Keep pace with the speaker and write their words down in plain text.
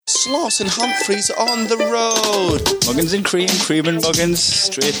Sloss and Humphreys on the road. Muggins and cream, cream and muggins,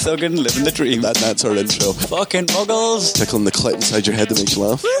 straight thuggin', living the dream. That's our intro. Fucking muggles. Tickling the clit inside your head that makes you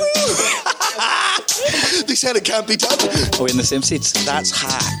laugh. They said it can't be done. Are we in the same seats? That's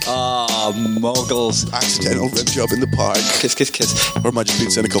hack. Ah, muggles. Accidental rib job in the park. Kiss, kiss, kiss. Or am I just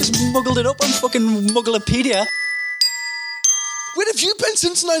being cynical? Muggled it up on fucking Mugglepedia. Where have you been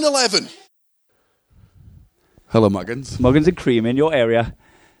since 9/11? Hello, Muggins. Muggins and cream in your area.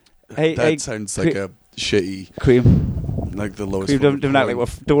 Hey, Sounds like a shitty, cream. like the lowest. Cream, don't act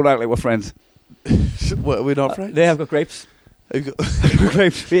like we're friends. What, are we not friends? They have got grapes.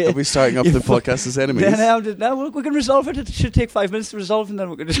 Grapes. Are we starting off the podcast as enemies? No, we can resolve it. It should take 5 minutes to resolve, and then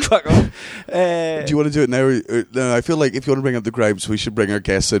we can just crack on. Do you want to do it now? No, I feel like if you want to bring up the gripes, we should bring our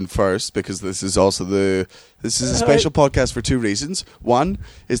guests in first, because this is also a special podcast for two reasons. One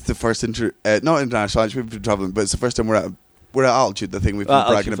is the first not international. We've been traveling, but it's the first time we're at Altitude, the thing we've been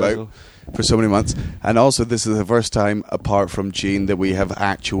bragging about for so many months, and also this is the first time, apart from Gene, that we have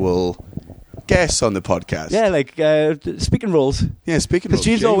actual guests on the podcast. Yeah, like speaking roles. Yeah, speaking roles.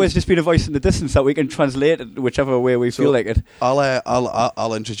 Because Gene's always just been a voice in the distance that we can translate it whichever way we feel like it.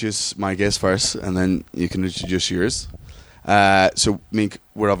 I'll introduce my guest first, and then you can introduce yours. So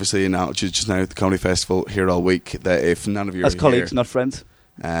we're obviously in Altitude just now at the Comedy Festival here all week. That if none of you as are colleagues, here, not friends.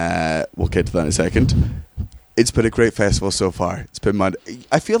 We'll get to that in a second. It's been a great festival so far. It's been mad.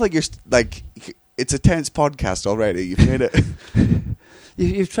 I feel like it's a tense podcast already. You've made it.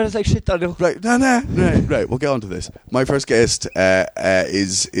 You've tried to like shit, Daniel. Right, right. We'll get on to this. My first guest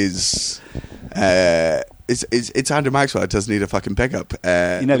is Andrew Maxwell. It doesn't need a fucking pickup.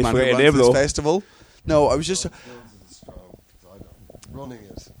 You nearly forgot your name, though. Festival. No, I was just running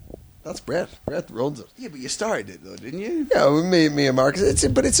it. That's Brett. Brett runs it. Yeah, but you started it though, didn't you? Yeah, with me and Marcus.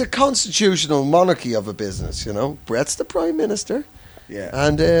 It's a constitutional monarchy of a business, you know. Brett's the Prime Minister. Yeah.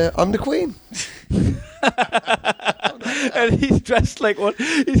 And I'm the Queen. And he's dressed like one.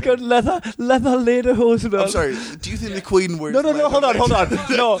 He's got leather lederhosen on. I'm sorry. Do you think the Queen wears? No. Hold on.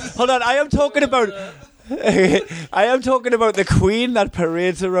 No, hold on. I am talking about the Queen that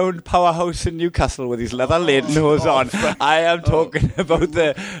parades around Powerhouse in Newcastle with his leather lederhosen on. I am talking about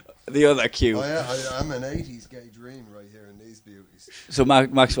the other Q. Oh yeah, I'm an 80s gay dream right here in these beauties. So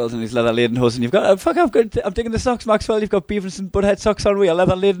Maxwell's in his leather lederhosen. You've got I'm digging the socks, Maxwell. You've got Beavis and Butthead socks on with your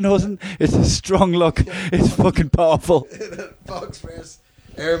leather lederhosen. It's a strong look. It's fucking powerful. Fox Fairs,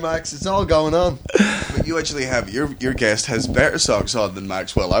 Air Max, it's all going on. But you actually have your guest has better socks on than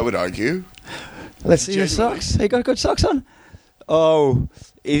Maxwell, I would argue. Let's see your socks. You got good socks on? Oh,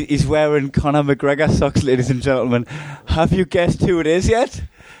 he's wearing Conor McGregor socks, ladies and gentlemen. Have you guessed who it is yet?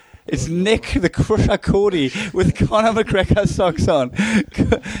 It's Nick the Crusher Cody with Conor McGregor socks on.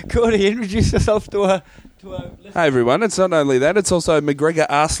 Cody, introduce yourself to a Hey everyone, it's not only that, it's also McGregor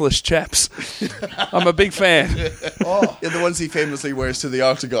arseless chaps. I'm a big fan. Yeah, the ones he famously wears to the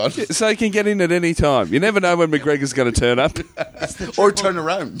octagon. So he can get in at any time. You never know when McGregor's going to turn up. Or turn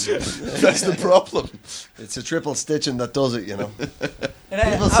around. That's the problem. It's a triple stitching that does it, you know.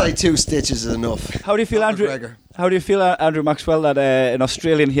 People say 2 stitches is enough. How do you feel, Andrew? McGregor. How do you feel, Andrew Maxwell, that an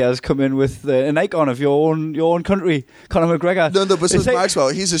Australian here has come in with an icon of your own country, Conor McGregor? No, but so Maxwell,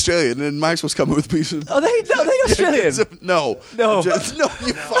 he's Australian, and Maxwell's coming with pieces. Are they Australian? No. No. You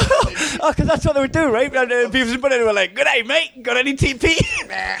fucking... Oh, because that's what they would do, right? And Beavis and Butthead were like, "Good day, mate. Got any TP?"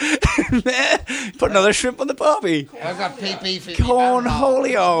 Put another shrimp on the barbie. I've got PP for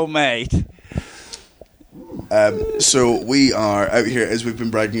Cornholio, mate. So we are out here, as we've been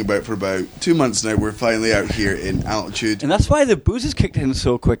bragging about for about 2 months now. We're finally out here in Altitude. And that's why the booze has kicked in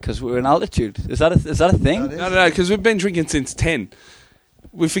so quick, because we're in Altitude. Is that a thing? No, because we've been drinking since 10.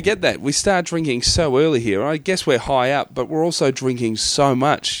 We forget that. We start drinking so early here. I guess we're high up, but we're also drinking so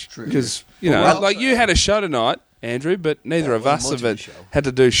much. Because, you had a show tonight, Andrew, but neither of us have had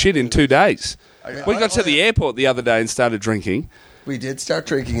to do shit in 2 days. We got to the airport the other day and started drinking. We did start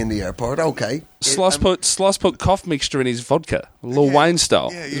drinking in the airport, okay. Sloss put cough mixture in his vodka, Lil Wayne style.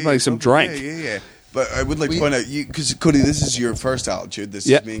 He's making some drink. Yeah. But I would like to point out, because Cody, this is your first Altitude. This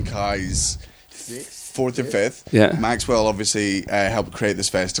is me and Kai's 4th and 5th. Yeah. Maxwell obviously helped create this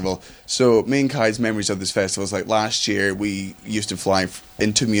festival. So me and Kai's memories of this festival is like last year we used to fly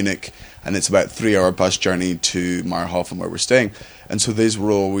into Munich, and it's about a 3-hour bus journey to Meyerhofen where we're staying. And so these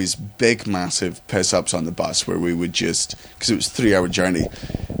were always big, massive piss-ups on the bus where we would just... Because it was a 3-hour journey.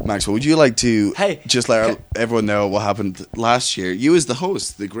 Maxwell, would you like to just let everyone know what happened last year? You as the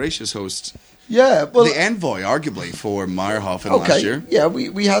host, the gracious host... Yeah, well... The envoy, arguably, for Meyerhofen last year. Yeah,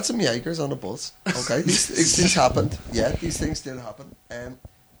 we had some Jaegers on the bus. Okay, these things happened. Yeah, these things did happen.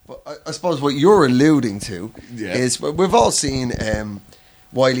 But I suppose what you're alluding to is... We've all seen...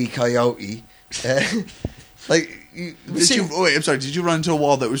 Wile E. Coyote. Like, I'm sorry. Did you run into a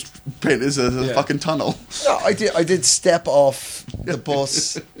wall that was painted as a fucking tunnel? No, I did step off the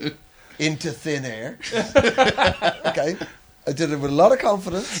bus into thin air. Okay. I did it with a lot of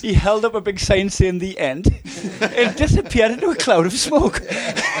confidence. He held up a big sign saying "the end." It disappeared into a cloud of smoke.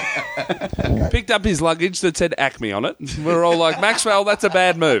 Picked up his luggage that said Acme on it. We were all like, Maxwell, that's a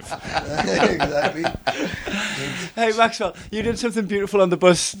bad move. Exactly. Hey Maxwell, you did something beautiful on the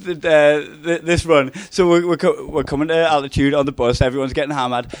bus this run. So we're coming to altitude on the bus. Everyone's getting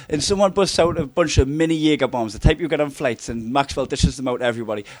hammered, and someone busts out a bunch of mini Jaeger bombs, the type you get on flights. And Maxwell dishes them out to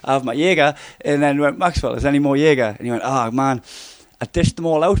everybody. I have my Jaeger, and then went, Maxwell, is there any more Jaeger? And he went, oh man, I dished them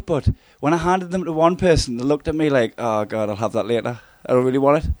all out, but when I handed them to one person, they looked at me like, oh God, I'll have that later. I don't really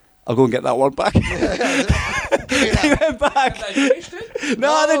want it. I'll go and get that one back. He went back.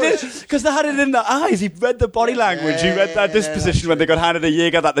 No, they did, because they had it in their eyes. He read the body language. He read their disposition when they got handed a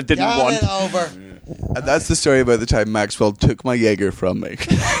Jaeger that they didn't want. It over. And that's the story about the time Maxwell took my Jaeger from me.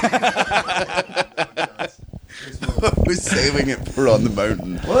 I was saving it for on the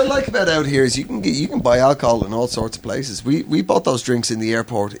mountain. What I like about out here is you can buy alcohol in all sorts of places. We bought those drinks in the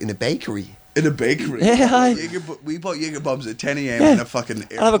airport in a bakery. In a bakery. Yeah, we bought Jaeger bombs at 10 a.m. in a fucking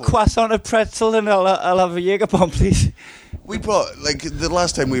airport. I'll have a croissant, a pretzel, and I'll have a Jaeger bomb, please. We brought, like, the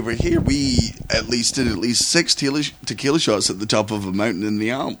last time we were here, we did at least 6 tequila shots at the top of a mountain in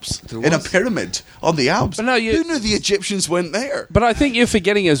the Alps. In a pyramid on the Alps. But no, who knew the Egyptians went there? But I think you're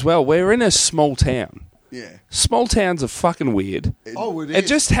forgetting as well, we're in a small town. Yeah. Small towns are fucking weird. It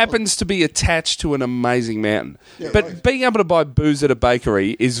just happens to be attached to an amazing mountain. Yeah, but right. being able to buy booze at a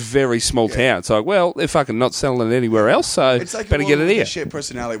bakery is very small town. It's like, well, they're fucking not selling it anywhere else, so It's like better a get woman it with here. a shit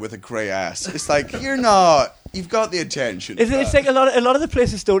personality with a grey ass. It's like, you're not... You've got the attention. It's like a lot of the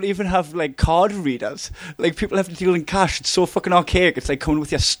places don't even have like card readers. Like people have to deal in cash. It's so fucking archaic. It's like coming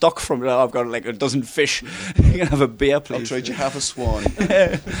with your stock from. Oh, I've got like a dozen fish. You can have a beer, I'll please. trade you half a swan.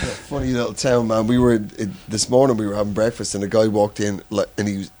 Funny little town, man. We were this morning. We were having breakfast, and a guy walked in, and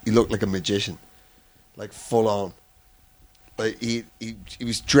he looked like a magician, like full on. Like he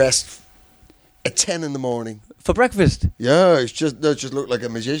was dressed at 10 in the morning For breakfast. Yeah, it just looked like a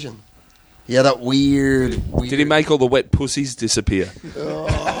magician. He had that weird. Did he make all the wet pussies disappear? It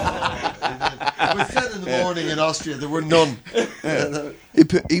was 10 in the morning in Austria. There were none.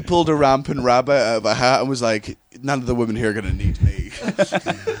 He pulled a rampant rabbit out of a hat and was like, none of the women here are going to need me.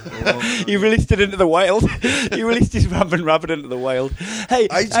 He released it into the wild. He released his rampant rabbit into the wild. Hey,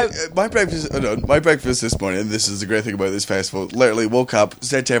 my breakfast this morning, and this is the great thing about this festival, literally woke up,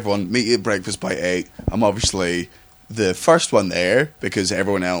 said to everyone, meet you at breakfast by 8. I'm obviously the first one there because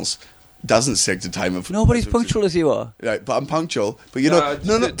everyone else doesn't stick to time. Nobody's punctual as you are. Right, but I'm punctual. But you know,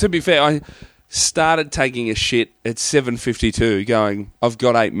 no. To be fair, I started taking a shit at 7:52 going, I've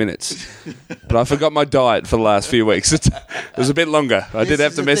got 8 minutes. But I forgot my diet for the last few weeks. It was a bit longer. I did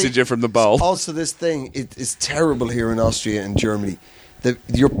have to message you from the bowl. Also, this thing, it is terrible here in Austria and Germany.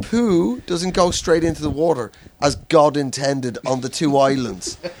 Your poo doesn't go straight into the water as God intended on the two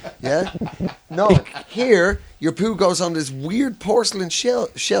islands. Yeah? No, here, your poo goes on this weird porcelain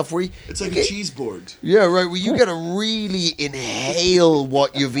shelf where it's like a cheese board. Yeah, right, where you get to really inhale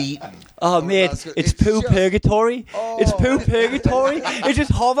what you've eaten. Oh, mate, it's poo purgatory. It's poo purgatory. It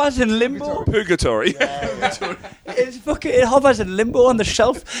just hovers in limbo. Purgatory. It hovers in limbo on the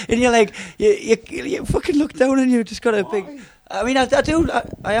shelf, and you're like, you fucking look down and you just got a big... I mean, I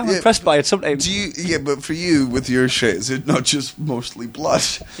am impressed by it sometimes. But for you, with your shit, is it not just mostly blood?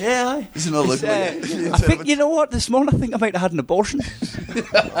 Yeah. Isn't it like I think, you know what, this morning I think I might have had an abortion.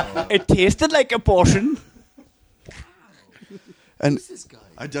 It tasted like abortion. And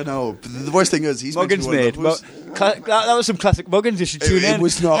I don't know. But the worst thing is, he's Muggins made. That was some classic Muggins. You should tune in. It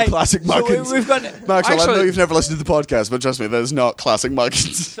was not classic Muggins. So we've got Maxwell, I know you've never listened to the podcast, but trust me, that is not classic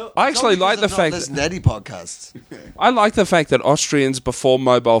Muggins. I actually like the fact Listen to any podcasts. I like the fact that Austrians, before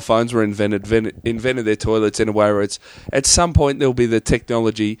mobile phones were invented their toilets in a way where it's at some point there'll be the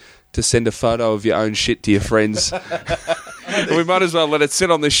technology to send a photo of your own shit to your friends. We might as well let it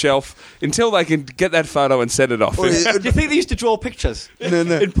sit on this shelf until they can get that photo and send it off. Do you think they used to draw pictures?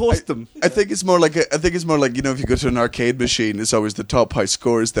 No. And post them? I think it's more like you know, if you go to an arcade machine, it's always the top high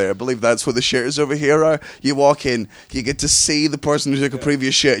scores there. I believe that's what the shares over here are. You walk in, you get to see the person who took a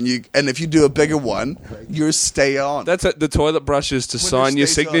previous shit, and if you do a bigger one, you stay on. That's the toilet brushes to sign your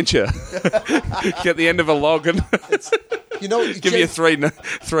signature. Get the end of a log and give you three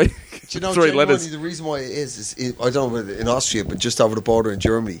three letters. The reason why it is I don't know whether in Austria, but just over the border in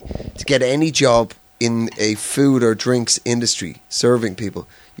Germany, to get any job in a food or drinks industry, serving people,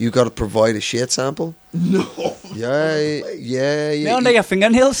 you got to provide a shit sample. No. Yeah. Now under your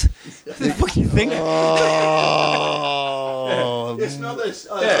fingernails. What the fuck do you think? Oh. It's not this.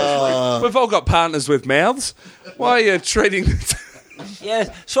 We've all got partners with mouths. Why are you treating...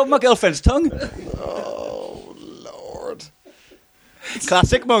 Yeah, swab my girlfriend's tongue. Oh, Lord.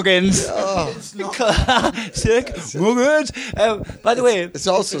 Classic Muggins. Classic Muggins. By the way, It's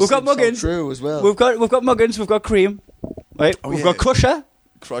also we've got so Muggins. true as well. We've got Muggins. We've got Cream. Right. Oh, we've yeah. got Crusher.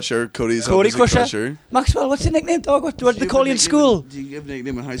 Crusher. Cody's Cody obviously Crusher. Maxwell, what's your nickname, dog? What do they call you in school? Do you have a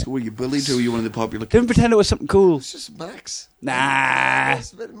nickname in high school? Were you bullied or were you one of the popular kids? Didn't pretend it was something cool. It's just Max. Nah.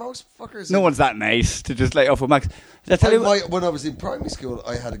 Most fuckers. No one's that nice to just let off with Max. Did I tell you? When I was in primary school,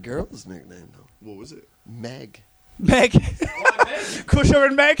 I had a girl's nickname, though. What was it? Meg. Meg. Crusher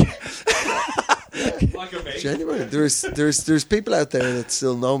and Meg. Like a Genuinely. There's people out there that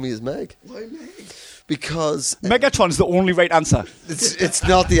still know me as Meg. Why Meg? Because Megatron's the only right answer. it's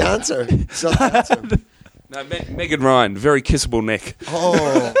not the answer. It's not the answer. No, Megan Ryan, very kissable neck.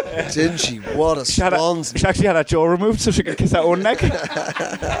 Oh, didn't she? What a She swans. actually had her jaw removed so she could kiss her own neck.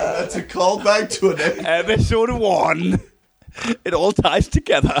 That's a callback to an Episode 1. It all ties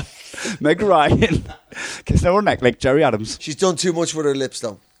together. Meg Ryan kissed her own neck like Jerry Adams. She's done too much with her lips,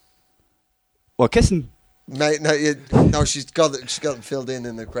 though. What, kissing? No, she's got them filled in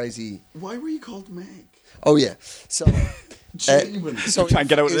a crazy. Why were you called Meg? Oh yeah. So, Genuinely. so Try and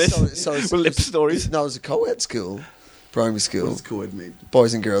get out of this it's- with lip stories. No, it was a co-ed school, primary school, What's co-ed mate?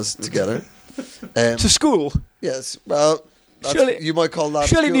 boys and girls together. To school? Yes, well, Surely- you might call that.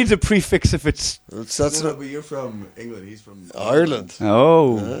 Surely it school. needs a prefix if it's... That's No, not but you're from England. He's from Ireland.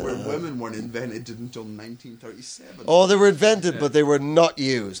 Oh. Where women weren't invented until 1937. Oh, they were invented, but they were not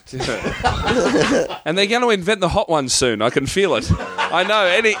used. And they're going to invent the hot one soon. I can feel it. I know.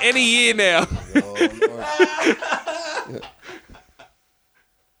 Any year now. Oh, Lord.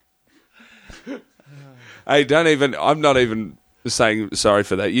 Hey, I'm not even saying sorry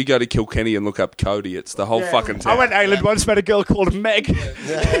for that. You go to Kilkenny and look up Cody. It's the whole fucking I town. went to Ireland once, met a girl called Meg.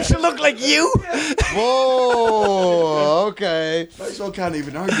 She looked like you. Whoa, okay. Maxwell can't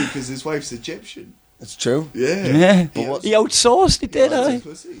even argue because his wife's Egyptian. It's true. Yeah. Yeah. what- He outsourced, he did, That's I. a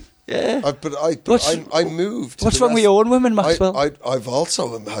pussy. Yeah. I moved. to What's the wrong with rest- your own women, Maxwell? I've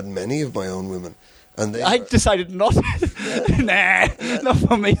also had many of my own women, and they. I decided not. Nah, not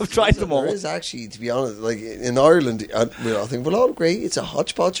for me. I've tried them all. There is actually, to be honest, like in Ireland, I think we'll all agree it's a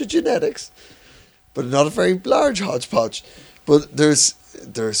hodgepodge of genetics, but not a very large hodgepodge. But there's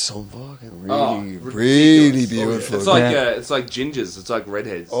some fucking really beautiful. It's like Yeah. it's like gingers. It's like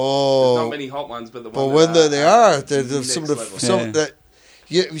redheads. Oh. There's not many hot ones, but the But ones when that they are, they're next some of the level. some that.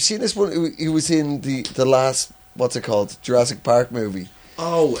 Yeah, have you seen this one? He was in the last, what's it called, Jurassic Park movie.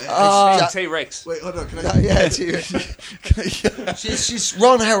 Oh, T-Rex. wait, hold on. Can I? Yeah, she's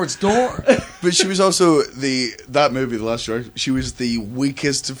Ron Howard's daughter. But she was also that movie, The Last Jurassic. She was the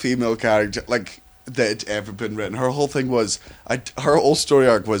weakest female character like that had ever been written. Her whole thing was, her whole story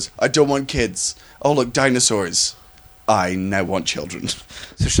arc was, I don't want kids. Oh look, dinosaurs. I now want children.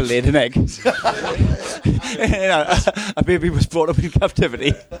 So she laid an egg. A baby was brought up in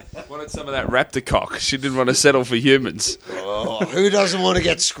captivity. Wanted some of that raptor cock. She didn't want to settle for humans. Oh, who doesn't want to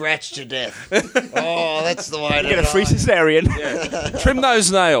get scratched to death? Oh, that's the way to Get a free cesarean. Trim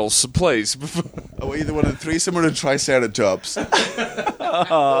those nails, please. Oh, either one of the threesome or the Triceratops.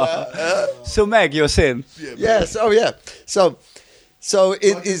 So Meg, you're saying? Yes. Oh, yeah. So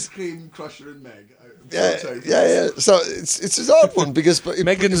it is. Cream, Crusher, and Meg. Yeah. So it's an odd one because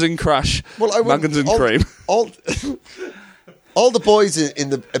Megan's and Crush. Well, I Muggins and Cream. All the boys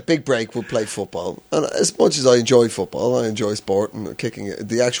in a big break would play football, and as much as I enjoy football, I enjoy sport and kicking.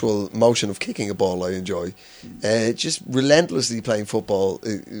 The actual motion of kicking a ball, I enjoy. Just relentlessly playing football,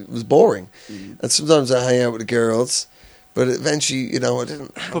 it was boring, and sometimes I hang out with the girls, but eventually, I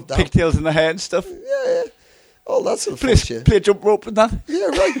didn't have Put that. pigtails in the hair and stuff. Yeah, all that sort of fun shit. Play jump rope and that. Yeah,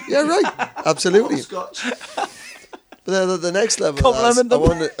 right. Absolutely. Scotch. But then the next level, Compliment them.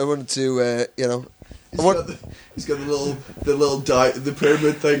 I wanted to, He's got the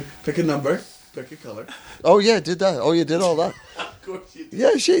pyramid thing. Pick a number, pick a colour. Oh yeah, did that. Oh, you did all that. Of course you did.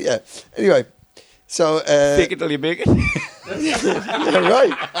 Yeah, shit, yeah. Anyway, so Fake it till you make it. yeah,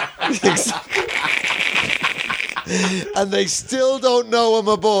 right. And they still don't know I'm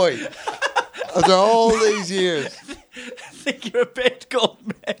a boy after all these years. I think you're a bit gold,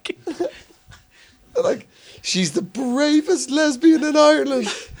 Meg. They're like, she's the bravest lesbian in Ireland.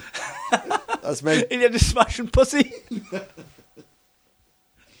 That's me. And you're just smashing pussy.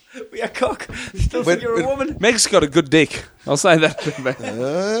 Be a cock. Still think you're a woman. Meg's got a good dick. I'll say that.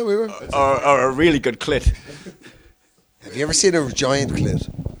 We were. Or a really good clit. Have you ever seen a giant clit?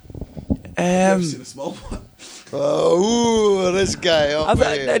 I've seen a small one. Oh, ooh, this guy.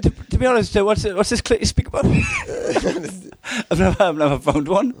 To be honest, what's this clit you speak about? I've never found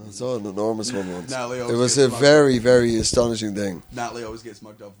one. I saw an enormous one once. Natalie It always was gets a mugged. very, very astonishing thing. Natalie always gets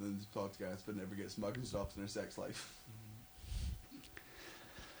mugged off in this podcast, but never gets mugged and stops in her sex life.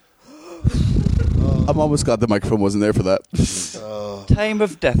 I'm almost glad the microphone wasn't there for that. Time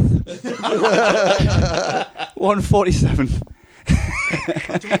of death. 1:47.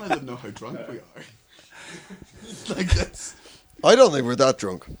 I don't let them know how drunk we are. Like this. I don't think we're that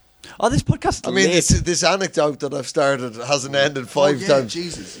drunk. Oh, this podcast. I mean, late. this anecdote that I've started hasn't ended five times.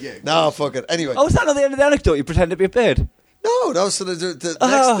 Jesus, yeah. No, fuck it. Anyway. Oh, is that not the end of the anecdote? You pretend to be a bird. No. So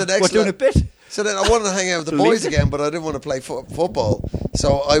the next. We're doing a bit. So then I wanted to hang out with the boys again, but I didn't want to play football.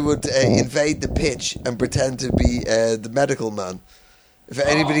 So I would invade the pitch and pretend to be the medical man. If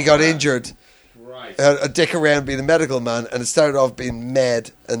anybody got injured, Right. a dick around being the medical man, and it started off being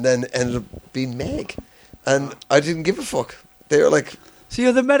Med, and then ended up being Meg. And I didn't give a fuck. They were like... So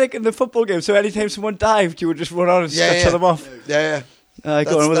you're the medic in the football game, so anytime someone dived, you would just run on and stretch them off. Yeah.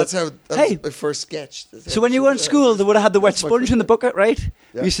 Go on with That's it. how that Hey. was my first sketch. So when you were in school, they would have had the wet That's my sponge in the bucket, right?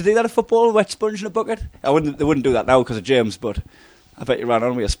 Yeah. We used to do that at football, wet sponge in a bucket. They wouldn't do that now because of germs, but I bet you ran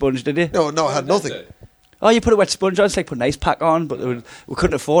on with a sponge, did you? No, I had nothing. Oh, you put a wet sponge on, it's like put an ice pack on, but we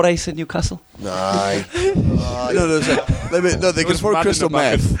couldn't afford ice in Newcastle. No. No, it's like, they can was afford mud in crystal the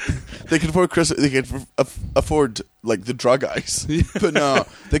bucket. meth. They can afford crystal. They can afford like the drug ice, but no,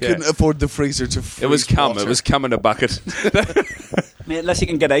 they couldn't afford the freezer to freeze It was cum. water. It was cum in a bucket. I mean, unless you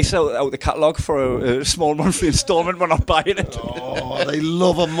can get ice out the catalogue for a small monthly instalment, we're not buying it. Oh, they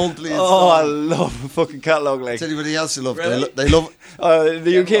love a monthly Oh, I installment. love a fucking catalogue. Like It's anybody else who love it. Really? They love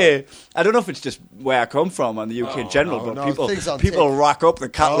the UK. I don't know if it's just where I come from and the UK in general, but no, things on people tick. rack up the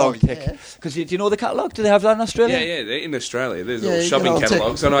catalogue Oh, tick. yeah. Because do you know the catalogue? Do they have that in Australia? Yeah, they're in Australia. There's Yeah, all you shopping can all take-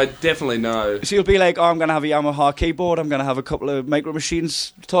 catalogues, and I definitely know. So you'll be like, oh, I'm going to have a Yamaha keyboard, I'm going to have a couple of Micro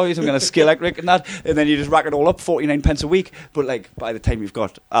Machines toys, I'm going to skill electric and that, and then you just rack it all up, 49 pence a week. But like by the time you've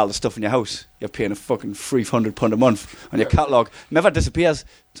got all the stuff in your house, you're paying a fucking £300 a month on your catalogue. Never disappears.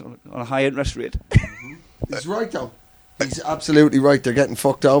 It's on a high interest rate. He's right though. He's absolutely right. They're getting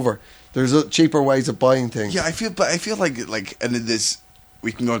fucked over. There's cheaper ways of buying things. Yeah, I feel like, and in this,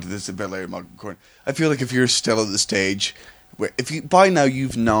 we can go into this a bit later, Mark Corn. I feel like if you're still at the stage where, if you by now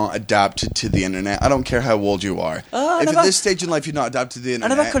you've not adapted to the internet, I don't care how old you are. If at this stage in life you've not adapted to the I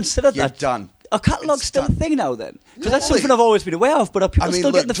internet, never considered you're that. done. Are catalogues It's still done. a thing now then? Because that's No, something I've always been aware of, but are people still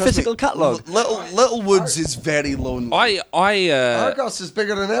look, getting the trust me, physical catalogue? Little Woods is very lonely, Argos is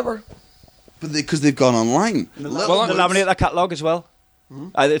bigger than ever. but because they've gone online. They Well, laminate that catalogue as well.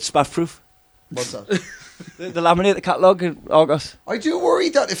 It's spaff proof. What's that? They laminate the catalogue in Argos. I do worry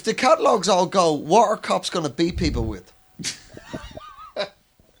that if the catalogues all go, what are cops going to beat people with?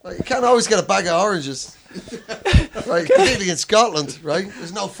 Like, you can't always get a bag of oranges. Right, particularly in Scotland, right?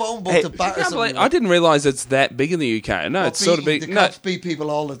 There's no phone book Hey, to batter something. I didn't realise it's that big in the UK. No, it's sort of big. The No. cops beat people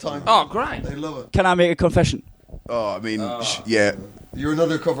all the time. Oh, great. They love it. Can I make a confession? Oh, I mean, yeah. You're an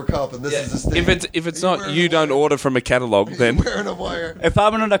undercover cop, and this is the sting. If it's Are you not, wearing you a don't wire? order from a catalogue, You're then wearing a wire. If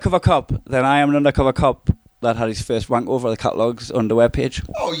I'm an undercover cop, then I am an undercover cop that had his first wank over the catalogues on the webpage.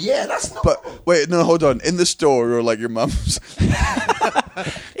 Oh yeah, that's not. But wait, no, hold on. In the store or like your mum's?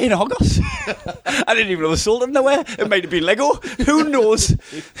 In Argos. I didn't even know they sold them nowhere. It might have been Lego. Who knows?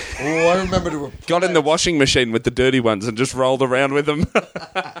 Oh, I remember there were. got in the washing machine with the dirty ones and just rolled around with them.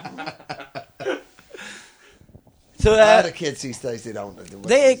 So, A lot of kids these days they don't.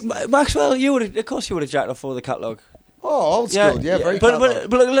 Maxwell, of course you would have jacked off for the catalogue. Oh, old school, yeah, very. But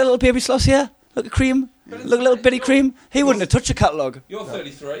catalog. look at little baby Sloss here. Look at Cream. Look at little bitty Cream. He wouldn't have touched a catalogue. You're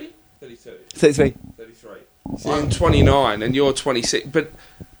 33? 32? 33. 33. I'm 29 and you're 26, but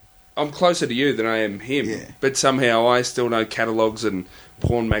I'm closer to you than I am him. Yeah. But somehow I still know catalogues and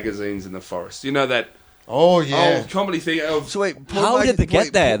porn magazines in the forest. You know that Oh yeah. old comedy thing of... So wait, How did they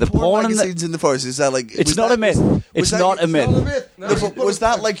get there? The porn and the- magazines in the forest, is that like? It's was not that- a myth. was It's that- not a myth. Not a myth. No, but was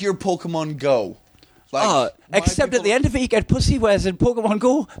that like your Pokemon Go? Like, why Except at people- the end of it, you get pussy, whereas in Pokemon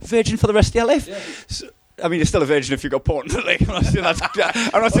Go, virgin for the rest of your life. So, I mean, you're still a virgin if you got porn. Like, I'm not saying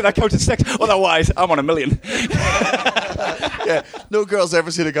that counts as sex. Otherwise, I'm on a million. Yeah, no girl's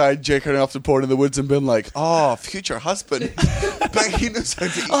ever seen a guy jerking off to porn in the woods and been like, "Oh, future husband." But he knows how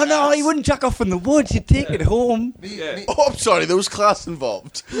to eat Oh no, ass. you wouldn't jack off in the woods. You'd take it home. Oh, I'm sorry, there was class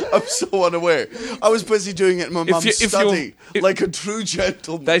involved. I'm so unaware. I was busy doing it in my mum's if study, if- like a true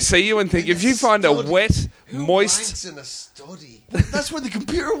gentleman. They see you and think, if you find a wet, Who moist... wanks in a study? study. That's where the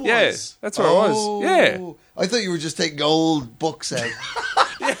computer was. Yeah, that's where I was. Yeah. I thought you were just taking old books out.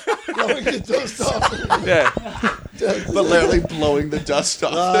 Blowing the dust off. Yeah. But literally blowing the dust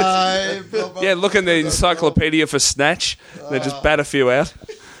off. Yeah, look in the encyclopedia for Snatch. They just bat a few out.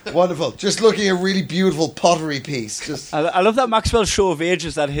 Wonderful. Just looking at a really beautiful pottery piece. Just I love that Maxwell's show of age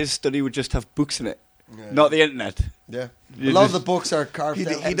is that his study would just have books in it, not the internet. yeah. A lot of the books are carved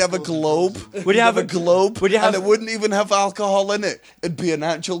out. He'd have a globe. Would you have a globe? Would you have? And it wouldn't even have alcohol in it. It'd be an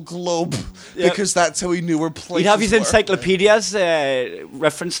actual globe because that's how he knew where places He'd have his were. encyclopedias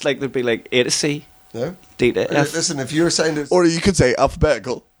referenced, like there'd be like A to C, No? D to F. Listen, if you're saying that... Or you could say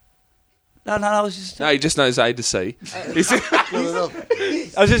alphabetical. No, I was just. No, he just knows A to C. Good enough.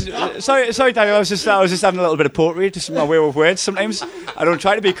 I was just sorry, Daniel. I was just having a little bit of poetry, just my way of words. Sometimes I don't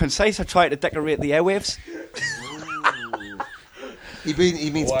try to be concise. I try to decorate the airwaves. He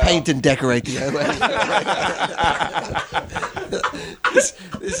means paint and decorate the airway.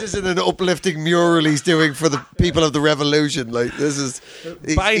 this isn't an uplifting mural he's doing for the people of the revolution. Like this is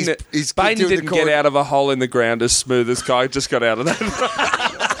Bain didn't get out of a hole in the ground as smooth as Kai just got out of that.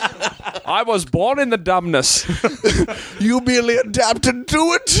 I was born in the dumbness. You merely adapted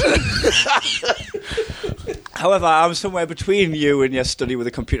to it. However, I'm somewhere between you and your study with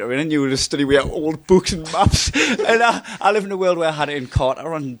a computer in, and you and a study with your old books and maps. And I live in a world where I had it in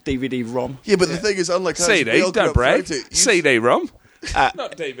Carter on DVD-ROM. Yeah, but the thing is, unlike us, we CD, all grew don't up brag. without it. CD-ROM.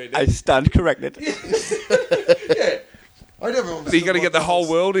 Not DVD. I stand corrected. I never Are you going to get the whole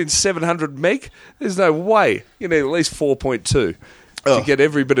world in 700 meg? There's no way. You need at least 4.2 to get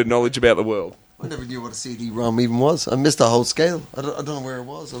every bit of knowledge about the world. I never knew what a CD-ROM even was. I missed the whole scale. I don't know where it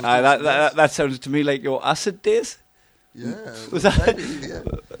was. That sounds to me like your acid days. Yeah. Was that? Maybe, yeah.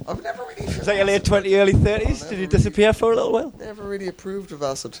 I've never really... Was that your late 20s, early 30s? Did you disappear for a little while? Never really approved of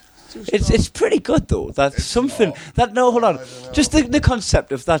acid. It's pretty good though. That's something that hold on. Just the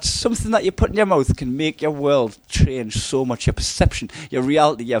concept of that's something that you put in your mouth can make your world change so much. Your perception, your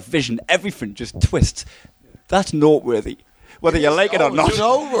reality, your vision, everything just twists. That's noteworthy, whether you like it or not. It's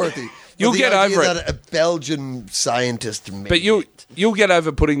noteworthy. You'll get over it. That a Belgian scientist made. But you'll get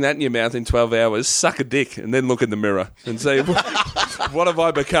over putting that in your mouth in 12 hours, suck a dick, and then look in the mirror and say, what have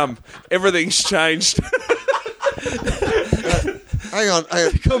I become? Everything's changed. Hang on.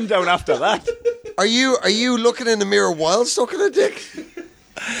 Come down after that. Are you looking in the mirror while sucking a dick?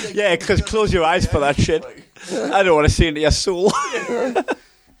 Yeah, because close your eyes for that shit. I don't want to see into your soul.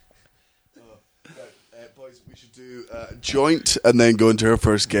 Boys, we should do a joint and then go into our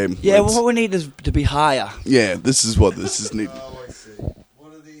first game. Yeah, well, what we need is to be higher. Yeah, this is what this is needed. Oh, I see.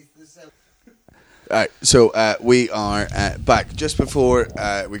 One of these. Alright, so we are back. Just before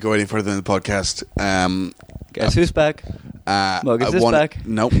we go any further in the podcast, Guess who's back? Muggs is back.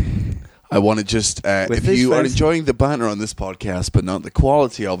 Nope. I want to just, if you are enjoying the banter on this podcast, but not the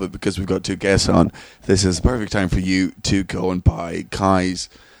quality of it because we've got two guests on, this is the perfect time for you to go and buy Kai's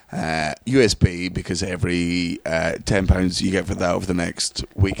USB, because every £10 you get for that over the next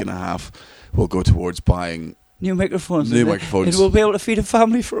week and a half will go towards buying new microphones. New microphones. It will be able to feed a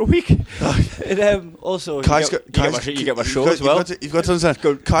family for a week. Also, you get my show as well. You've got to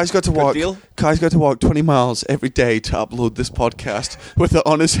understand. Kai's got to walk 20 miles every day to upload this podcast with it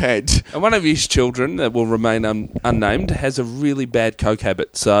on his head. And one of his children, that will remain unnamed, has a really bad coke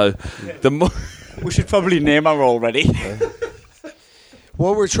habit. So we should probably name her already.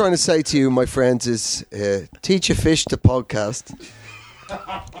 What we're trying to say to you, my friends, is teach a fish to podcast.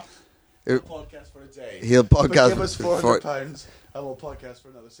 Podcast for a day. He'll podcast. Give us £400 and we'll podcast for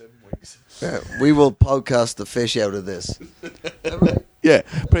another 7 weeks. We will podcast the fish out of this. Yeah,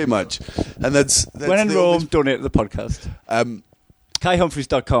 pretty much. And that's when in Rome, donate to the podcast.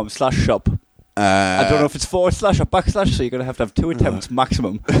 KaiHumphreys.com/shop. I don't know if it's / or /, so you're going to have 2 attempts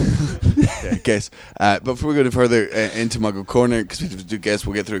maximum. Yeah, I guess. But before we go any further into Muggle Corner, because we have to do guess,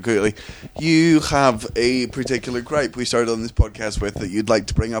 we'll get through it quickly. You have a particular gripe we started on this podcast with that you'd like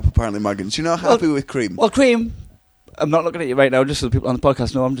to bring up, apparently, Muggins. You're not happy with Cream. Well, Cream, I'm not looking at you right now, just so the people on the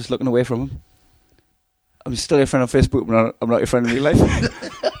podcast know I'm just looking away from him. I'm still your friend on Facebook, but I'm not your friend in real life.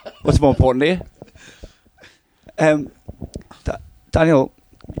 What's more important to you? Daniel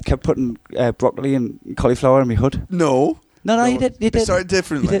kept putting broccoli and cauliflower in my hood. No, you did. You started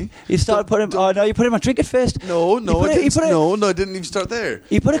differently. You started putting. Oh no, you put it in my drink at first. No, I didn't even start there.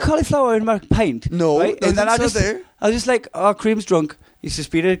 You put a cauliflower in my pint. No, right? And then I was just like, oh, Cream's drunk. He's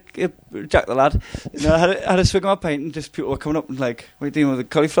just been a Jack the Lad. You know, I had a swig of my pint, and just people were coming up and like, what are you doing with the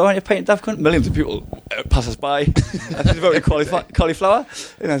cauliflower in your pint, daft cunt? Millions of people pass us by. Asking about the cauliflower.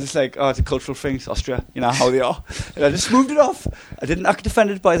 And I was just like, oh, it's a cultural thing. It's Austria. You know how they are. And I just moved it off. I didn't act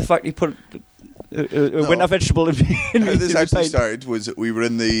offended by the fact he put winter vegetable in How this in actually the started was that we were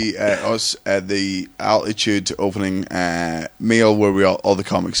in the the Altitude opening meal where we all the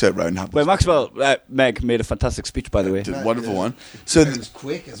comics sit around. And Well, Maxwell, Meg made a fantastic speech, by the way. did a wonderful one. So It was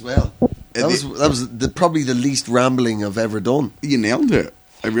quick as well. That was probably the least rambling I've ever done. you nailed it.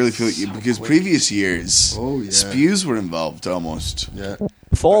 I really feel because previous years, Oh, yeah. spews were involved almost. Yeah.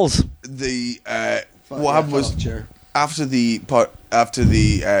 Falls. The what happened was chair. after the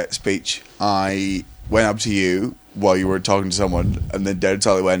speech, I went up to you while you were talking to someone, and then Derek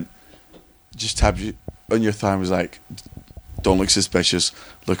Solly went, just tapped you on your thigh and was like, "Don't look suspicious.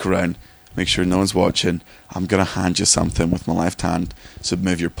 Look around. Make sure no one's watching. I'm gonna hand you something with my left hand. So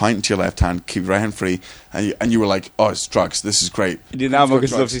move your pint to your left hand. Keep your right hand free." And you were like, "Oh, it's drugs. This is great." You didn't have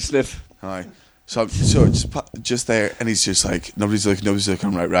Drugs. a lovely sniff. Hi. So just there, and he's just like, nobody's looking.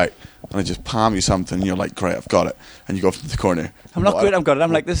 I'm right. And I just palm you something, and you're like, "Great, I've got it." And you go up to the corner. I'm not good. I've got it.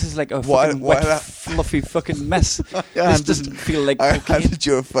 I'm like, this is like a fucking what- wet, fluffy fucking mess. Yeah, This doesn't feel like I cocaine. handed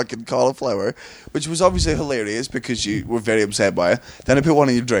you a fucking cauliflower, which was obviously hilarious because you were very upset by it. Then I put one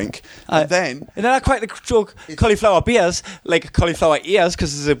in your drink, and then And then I quite the joke cauliflower beers, like cauliflower ears,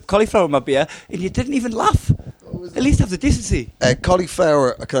 because there's a cauliflower in my beer, and you didn't even laugh. At least have the decency.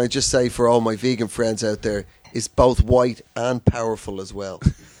 Cauliflower, can I just say for all my vegan friends out there, is both white and powerful as well.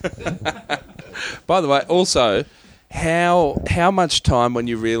 By the way, also, how much time when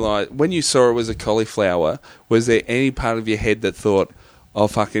you saw it was a cauliflower, was there any part of your head that thought, "Oh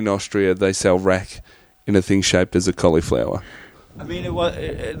fuck, in Austria they sell rack in a thing shaped as a cauliflower"? I mean,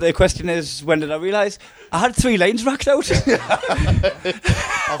 the question is, when did I realise? I had 3 lanes racked out.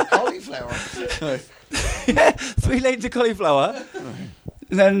 Of cauliflower. Yeah, 3 lanes of cauliflower.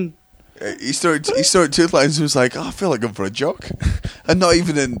 And then, he started 2 lines and was like, "Oh, I feel like I'm for a jog," and not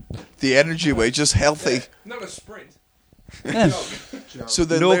even in the energy way, just healthy. Not a sprint. yeah, So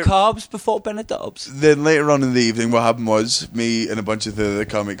then no later, carbs before Benidorm's. then later on in the evening, what happened was me and a bunch of the other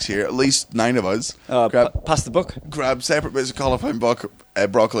comics here, at least 9 of us, Pass the book. grabbed separate bits of cauliflower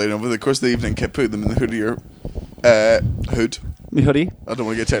and broccoli, and over the course of the evening, kept putting them in the hood of your hood. Me hoodie. I don't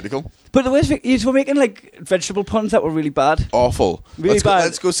want to get technical. But the way you were making like vegetable puns that were really bad. Awful. Really let's bad.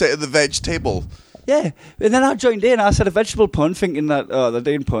 Let's go sit at the veg table. Yeah, and then I joined in. I said a vegetable pun, thinking that they're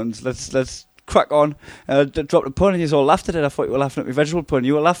doing puns. Let's crack on. And I dropped a pun, and you all laughed at it. I thought you were laughing at my vegetable pun.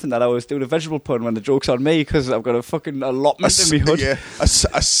 You were laughing that I was doing a vegetable pun when the joke's on me because I've got a fucking allotment in my hood. Yeah, a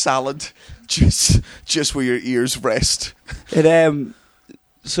salad, just where your ears rest. And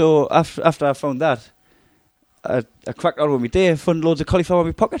so after I found that, I cracked on with my day, found loads of cauliflower in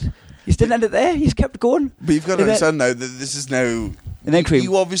my pocket. You didn't end it there. You just kept going. But you've got to And then- understand now that this is now. And then cream.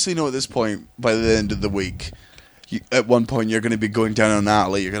 You obviously know at this point, by the end of the week, at one point you're going to be going down on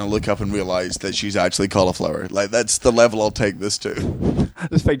Natalie. You're going to look up and realise that she's actually cauliflower. Like that's the level I'll take this to.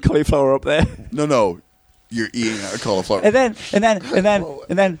 There's fake cauliflower up there. No, you're eating a cauliflower. And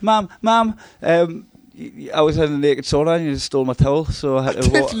then, Mum, I was in a naked sauna and you stole my towel, so I had to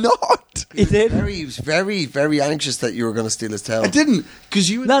Did not. He did. He was very, very anxious that you were going to steal his towel. I didn't because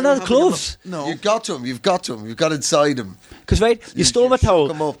you. No, the clothes. No. You got to him. You've got to him. You've got inside him. Because you stole my shook towel.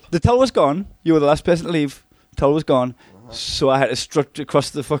 him up. The towel was gone. You were the last person to leave. Towel was gone. So I had to strut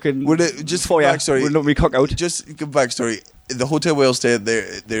across the fucking Just foyer. backstory. Wouldn't let me cock out. Just give backstory. The hotel we all stayed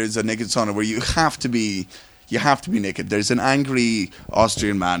there's a naked sauna where you have to be naked. There's an angry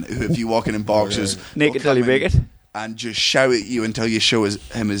Austrian man who, if you walk in boxers, Naked will till you come make in it. and just shout at you until you show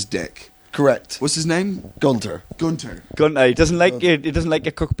him his dick. Correct. What's his name? Gunter. Gunter. Gunter, he doesn't like you. He doesn't like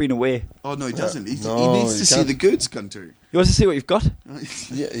your cook being away. Oh no, he doesn't. He No, needs he to see can't. the goods, Gunter. You want to see what you've got?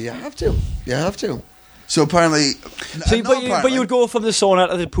 Yeah, you have to. You have to. So apparently, So, but you would go from the sauna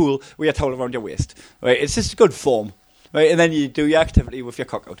to the pool with your towel around your waist, right? It's just good form, right? And then you do your activity with your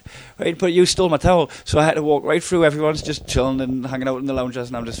cock out, right? But you stole my towel, so I had to walk right through. Everyone's just chilling and hanging out in the lounges,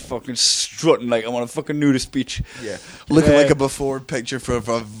 and I'm just fucking strutting like I'm on a fucking nudist beach. Yeah, looking like a before picture for a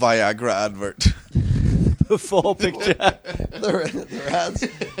Viagra advert. Before picture. Their hands.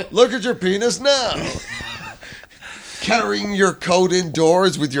 Look at your penis now. Carrying your coat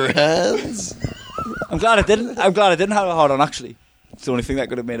indoors with your hands. I'm glad I didn't have a hard on, actually. It's the only thing that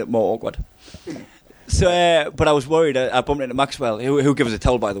could have made it more awkward. So, but I was worried. I bumped into Maxwell, who gave us a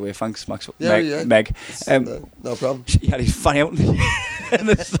towel, by the way. Thanks, Maxwell. Yeah, Meg. No problem. He had his fanny out in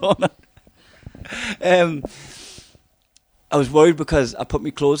the sauna. I was worried because I put my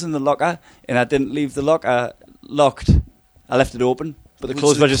clothes in the locker and I didn't leave the locker locked. I left it open, but the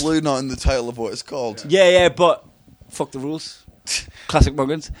clothes were just... clue not in the title of what it's called. Yeah, but fuck the rules. Classic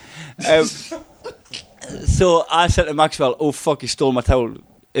Muggins. So I said to Maxwell, "Oh fuck, he stole my towel.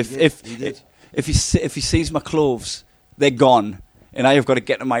 If he sees my clothes, they're gone. and I have got to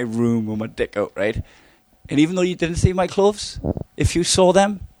get to my room with my dick out, right? And even though you didn't see my clothes, if you saw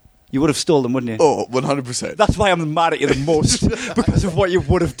them, you would have stole them, wouldn't you? Oh, 100%. That's why I'm mad at you the most, because of what you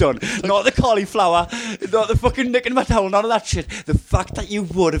would have done. Not the cauliflower, not the fucking nicking my towel, none of that shit. The fact that you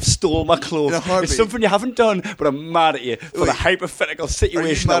would have stole my clothes is something you haven't done, but I'm mad at you for the hypothetical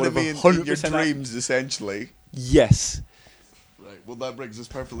situation. Are you mad at me in your dreams, essentially? Yes. Right, well, that brings us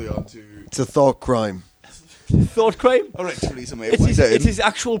perfectly on to... It's a thought crime. Thought crime? All right, Theresa May. It's his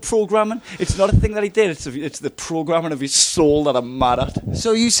actual programming. It's not a thing that he did. It's the programming of his soul that I'm mad at.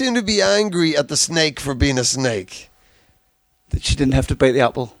 So you seem to be angry at the snake for being a snake. That she didn't have to bite the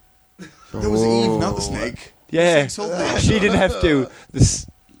apple. That was Eve, not the snake. Yeah, The snake sold the she didn't have to.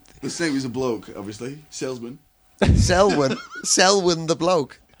 The snake was a bloke, obviously. Salesman. Selwyn the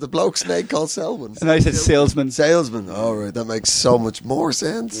bloke. The bloke snake called Selwyn. And I said salesman. Salesman. All right, that makes so much more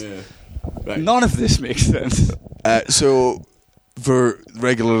sense. Yeah. Right. None of this makes sense. So, for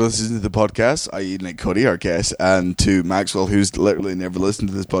regular listeners to the podcast, i.e. Nick Cuddy, our guest, and to Maxwell, who's literally never listened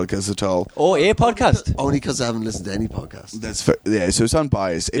to this podcast at all. Oh, a podcast? Only because I haven't listened to any podcast. That's yeah, so it's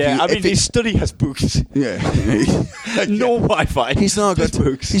unbiased. His study has books. Yeah. No Wi-Fi. He's not got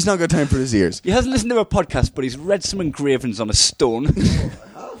books. He's not got time for his ears. He hasn't listened to a podcast, but he's read some engravings on a stone. I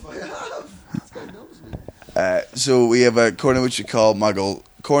have. This guy knows me. So we have a corner which we call Muggle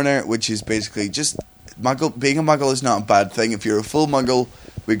Corner, which is basically just Muggle. Being a Muggle is not a bad thing. If you're a full Muggle,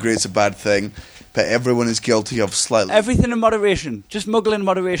 we agree it's a bad thing. But everyone is guilty of slightly. Everything in moderation. Just Muggle in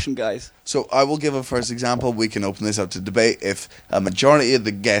moderation, guys. So I will give a first example. We can open this up to debate if a majority of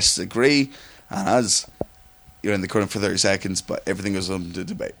the guests agree, and as you're in the corner for 30 seconds, but everything goes on to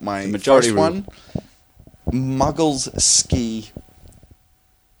debate. My majority first one, Muggles ski.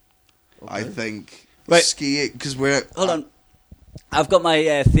 Okay. I think Right. ski because we're Hold on. I've got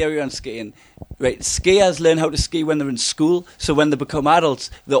my theory on skiing. Right, skiers learn how to ski when they're in school, so when they become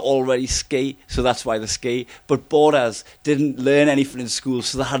adults, they already ski, so that's why they ski. But boarders didn't learn anything in school,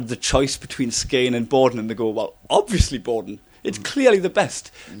 so they had the choice between skiing and boarding, and they go, well, obviously boarding. It's clearly the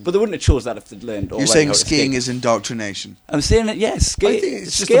best. But they wouldn't have chose that if they'd learned already. You're saying how to skiing ski. is indoctrination. I'm saying that, yes. I think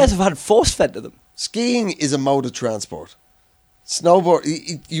it's just Skiers have had force fed to them. Skiing is a mode of transport.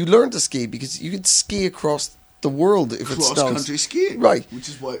 Snowboard, you learn to ski because you can ski across the world if it snows. Cross-country skiing. Right. Which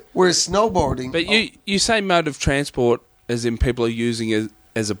is what... Whereas snowboarding... But you say mode of transport as in people are using it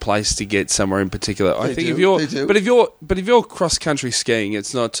as a place to get somewhere in particular. I They think do, if you're they do. but if you're cross country skiing,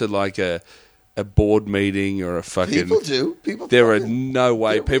 it's not to like a board meeting or a fucking. People do. People. There are fucking- no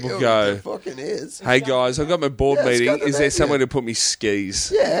way there- people there go. fucking is. Hey guys, I've got my board Yeah, it's meeting. got an Is there idea. somewhere to put me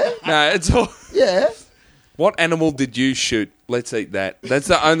skis? Yeah. No, it's all. Yeah. What animal did you shoot? Let's eat that. That's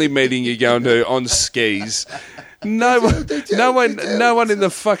the only meeting you're going to on skis. No one, they do, no one, they do. no one in the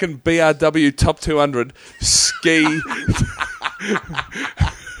fucking BRW top 200 ski.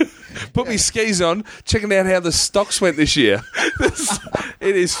 Put me skis on, checking out how the stocks went this year.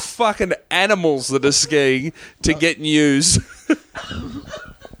 It is fucking animals that are skiing to get news.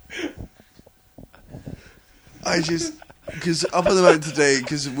 I just... Because up on the mountain today,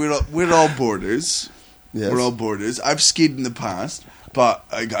 because we're all boarders. Yes. We're all boarders. I've skied in the past, but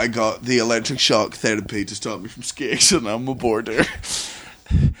I got the electric shock therapy to stop me from skiing, so now I'm a boarder.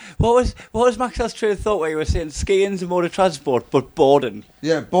 What was Maxwell's train of thought where you were saying skiing's a mode of transport, but boarding?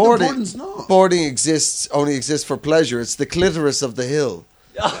 Yeah, boarding. boarding's not. Boarding only exists for pleasure. It's the clitoris of the hill.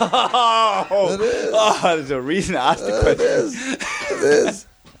 Oh, It is. there's a reason I asked the It question. is. It is.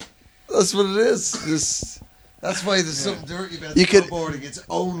 That's what it is. That's why there's something dirty about You could- snowboarding. It's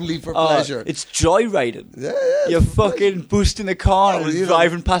only for pleasure. It's joyriding. Yeah, You're it's for fucking boosting the car Oh, and you know,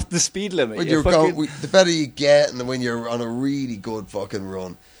 driving past the speed limit. when You're you're fucking- going, the better you get, and when you're on a really good fucking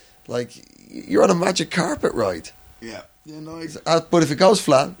run, like you're on a magic carpet ride. Yeah. Yeah, no, But if it goes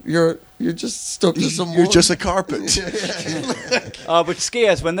flat, you're just stuck to some. you're wood. just a carpet. but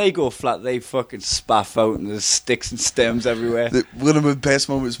skiers, when they go flat, they fucking spaff out and there's sticks and stems everywhere. One of my best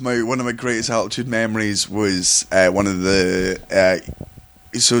moments, one of my greatest altitude memories was one of the.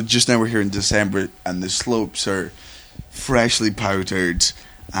 So just now we're here in December, and the slopes are freshly powdered,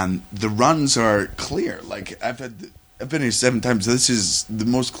 and the runs are clear. Like I've been here 7 times. This is the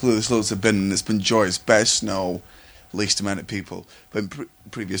most clear the slopes have been, and it's been joyous. Best snow, least amount of people. But in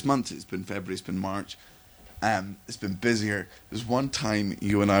previous months, it's been February, it's been March. It's been busier. There's one time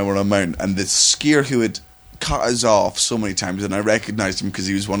you and I were on a mountain, and the skier who had cut us off so many times, and I recognised him because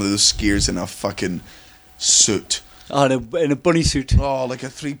he was one of those skiers in a fucking suit. Oh, in a bunny suit. Oh, like a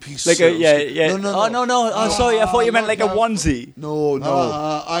 3-piece Like suit. yeah. No. Oh, no. Oh, sorry. I thought you meant like a onesie. No.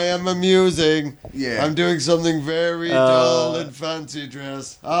 I am amusing. Yeah. I'm doing something very dull in fancy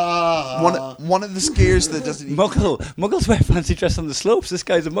dress. One of the scares that doesn't. Muggles wear fancy dress on the slopes. This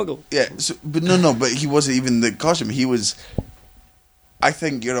guy's a muggle. Yeah, but no. But he wasn't even the costume. He was. I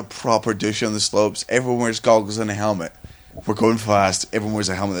think you're a proper douche on the slopes. Everyone wears goggles and a helmet. We're going fast. Everyone wears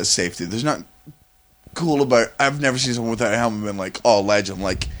a helmet that's safety. There's not cool about. I've never seen someone without a helmet and been like, "Oh, legend!"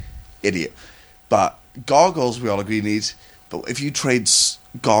 Like, idiot. But goggles, we all agree need. But if you trade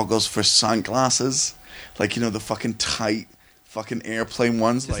goggles for sunglasses, like the fucking tight, fucking airplane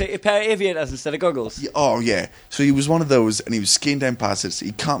ones, Just like like a pair of aviators instead of goggles. oh yeah. So he was one of those, and he was skiing down past it.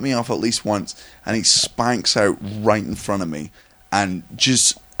 He cut me off at least once, and he spanks out right in front of me. And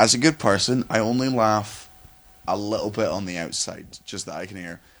just as a good person, I only laugh a little bit on the outside, just that I can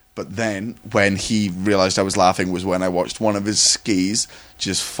hear. But then, when he realised I was laughing, was when I watched one of his skis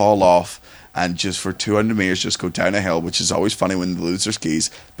just fall off, and just for 200 metres just go down a hill, which is always funny when they lose their skis,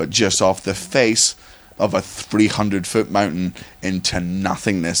 but just off the face of a 300-foot mountain into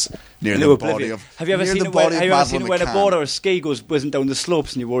nothingness near the body of. Have you ever seen it when a board or a ski goes whizzing down the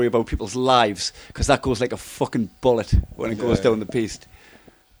slopes and you worry about people's lives because that goes like a fucking bullet when it goes down the piste?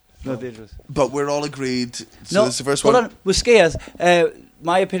 Not dangerous. But we're all agreed. So No, this is the first hold one. on. With skiers,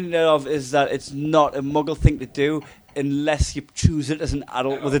 my opinion of is that it's not a muggle thing to do unless you choose it as an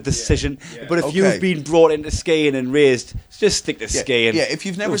adult with a decision. But if you've been brought into skiing and raised, just stick to skiing. Yeah, if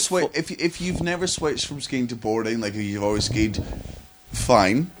you've never switched, if you've never switched from skiing to boarding, like if you've always skied,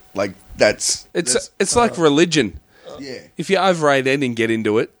 fine. Like it's like religion. Yeah. If you're over 18 and get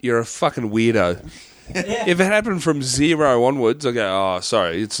into it, you're a fucking weirdo. If it happened from 0 onwards, I go, oh,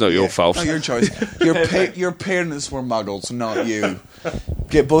 sorry, it's not your fault. Not your choice. Your parents were muggles, not you.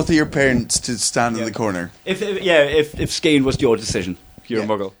 Get both of your parents to stand in the corner. If skiing was your decision, you're a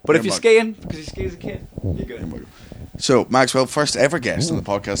muggle. But if you're skiing, because you ski as a kid, you're good. So, Maxwell, first ever guest on the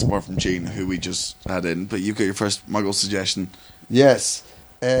podcast, apart from Gene, who we just had in, but you've got your first muggle suggestion. Yes.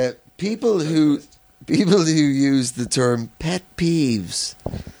 People who use the term pet peeves.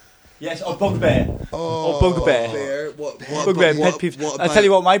 Yes, or bugbear. Or bugbear. Bugbear, pet peeve. I'll tell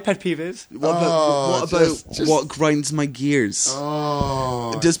you what my pet peeve is. What about what grinds my gears?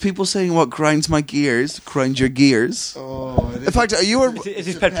 Oh. Does people saying what grinds my gears grind your gears? Oh. In fact, are you Is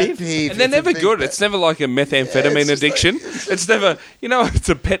his pet peeve? And they're never good. It's never like a methamphetamine addiction. It's never, it's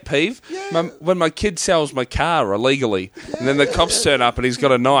a pet peeve. Yeah. When my kid sells my car illegally, and then the cops turn up and he's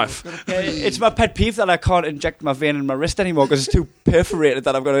got a knife. It's my pet peeve that I can't inject my vein in my wrist anymore because it's too perforated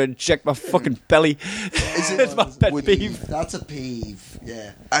that I've got to inject my fucking belly. It's my pet peeve. That's a peeve.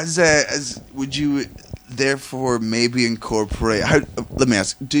 Yeah. As would you therefore maybe incorporate? Let me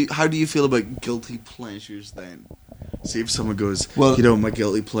ask. How do you feel about guilty pleasures then? See if someone goes, well, my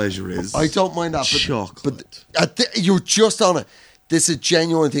guilty pleasure is. I don't mind that, chocolate. But you're just on it. This is a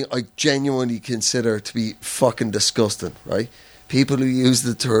genuine thing I genuinely consider to be fucking disgusting, right? People who use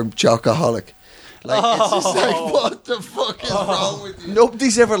the term chocoholic. Like, it's just like, what the fuck is wrong with you?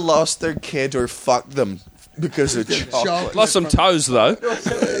 Nobody's ever lost their kid or fucked them because of chocolate. Lost some toes, though.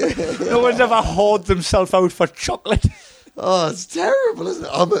 No one's ever hauled themselves out for chocolate. Oh, it's terrible, isn't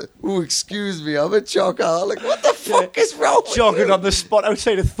it? Excuse me, I'm a chocoholic. What the fuck is wrong with Jogging you? on the spot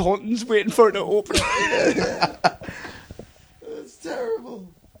outside of Thornton's waiting for it to open. It's terrible.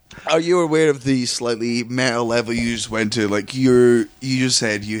 Are you aware of the slightly meta level you just went to? Like you just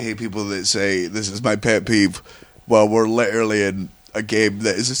said you hate people that say this is my pet peeve. Well, we're literally in a game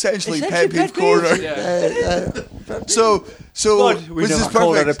that is essentially pet peeve corner. So God, we was never this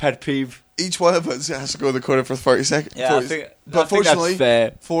called it a perfect? pet peeve. Each one of us has to go in the corner for 30 seconds. Yeah, I think that's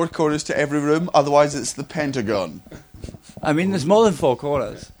fair. 4 corners to every room. Otherwise, it's the Pentagon. I mean, there's more than 4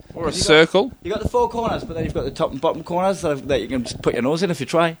 corners. Or a circle. You got the 4 corners, but then you've got the top and bottom corners that you can just put your nose in if you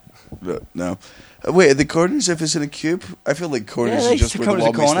try. No. Wait, the corners, if it's in a cube? I feel like corners are just where the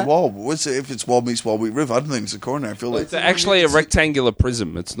wall meets the wall. What's it, if it's wall meets wall meet roof? I don't think it's a corner. I feel like It's actually a rectangular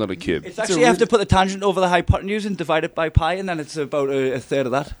prism. It's not a cube. It's actually you have to put the tangent over the hypotenuse and divide it by pi, and then it's about a third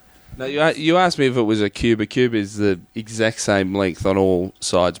of that. No, you asked me if it was a cube. A cube is the exact same length on all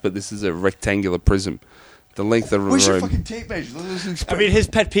sides, but this is a rectangular prism. The length of the where's your room. fucking tape measure? I mean, his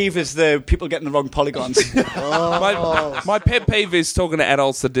pet peeve is the people getting the wrong polygons. My pet peeve is talking to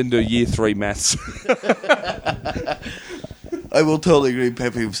adults that didn't do year 3 maths. I will totally agree.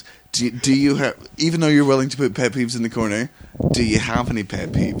 Pet peeves. Do you have? Even though you're willing to put pet peeves in the corner, do you have any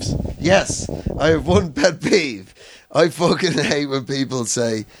pet peeves? Yes, I have one pet peeve. I fucking hate when people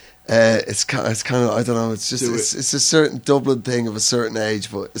say it's kind of I don't know. It's just it's a certain Dublin thing of a certain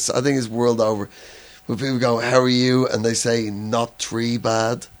age, but I think it's world over. When people go, "How are you?" and they say, "Not tree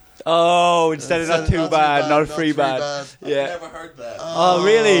bad." Oh, instead of not too bad, not free bad. Yeah. Never heard that. Oh,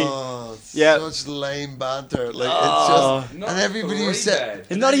 really? It's Yeah. such lame banter. Like Oh. it's just, and everybody who said,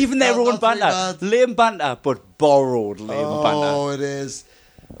 It's not even their own not three banter. bad. Lame banter, but borrowed lame banter. Oh, it is.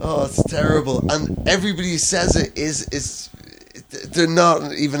 Oh, it's terrible. And everybody who says it is they're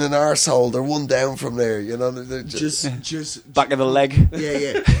not even an arsehole. They're one down from there. You know, they're Just Back of the leg.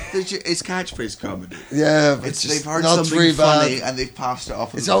 yeah. It's catchphrase comedy. yeah. But It's, just they've heard not something three funny bad. and they've passed it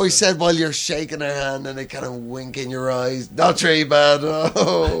off. It's always said while you're shaking their hand and they kind of wink in your eyes. Not three bad.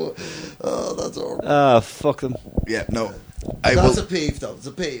 Oh, that's horrible. Oh, fuck them. Yeah, no. I That's will, a peeve, though. It's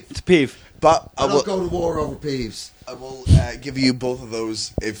a peeve. It's a peeve. but I don't go to war over peeves. I will give you both of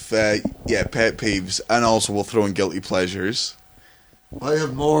those if pet peeves, and also we'll throw in guilty pleasures. I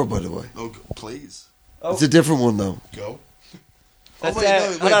have more, by the way. Oh, please It's a different one, though. go. That's, wait,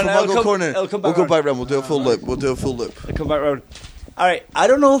 no, hold on, from it'll Muggle come- Corner. it'll come We'll back go round. back round. We'll do a full loop. We'll do a full loop. I come back round. All right, I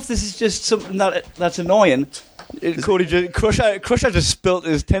don't know if this is just something that's annoying. Cody just Crusher just spilt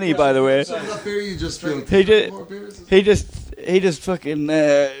his tinny, by the way. That beer you just spilled. He just fucking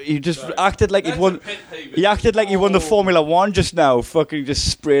he just acted like he'd won. He acted like he won the Formula One just now. Fucking just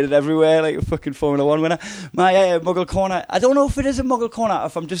sprayed it everywhere like a fucking Formula One winner. My Muggle Corner. I don't know if it is a Muggle Corner.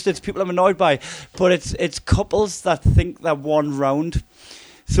 If I'm just it's people I'm annoyed by, but it's couples that think they're one round.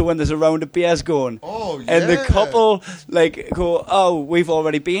 So when there's a round of beers going, Oh, and the yeah. couple like go, "Oh, we've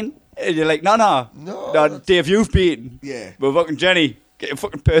already been," and you're like, "No, that's- Dave, you've been." Yeah. But fucking Jenny, get your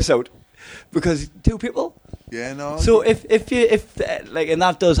fucking purse out, because two people. Yeah, no. So if like, and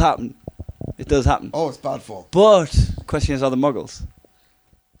that does happen, it does happen. Oh, it's bad form. But question is, are the Muggles?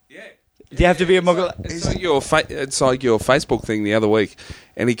 Yeah. Do you have to be a Muggle? It's like your Facebook thing the other week.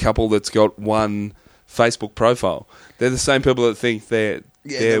 Any couple that's got one Facebook profile, they're the same people that think they're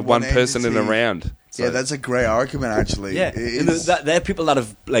they're one one person in a entity. round. So yeah, that's a great argument, actually. Yeah, It and is- they're people that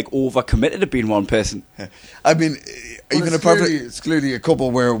have like overcommitted to being one person. I mean, even a perfect. It's clearly a couple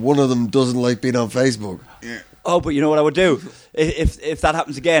where one of them doesn't like being on Facebook. Yeah. Oh, but you know what I would do if that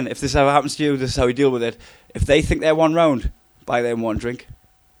happens again. If this ever happens to you, this is how we deal with it. If they think they're one round, buy them one drink.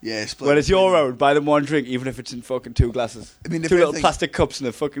 Yeah, split When it's your between- round, buy them one drink, even if it's in fucking two glasses. I mean, if two little anything- plastic cups and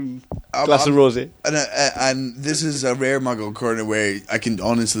a fucking I'm- glass I'm- of rosé. And this is a rare Muggle Corner where I can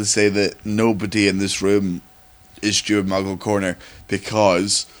honestly say that nobody in this room is Stuart Muggle Corner,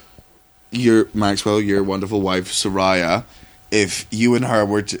 because your Maxwell, your wonderful wife Soraya, if you and her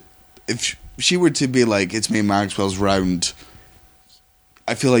were to, if she were to be like, it's me Maxwell's round,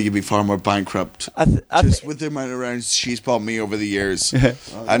 I feel like you'd be far more bankrupt. Just with the amount of rounds she's bought me over the years,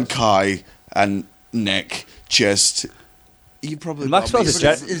 and Kai and Nick, just you probably Maxwell's bought me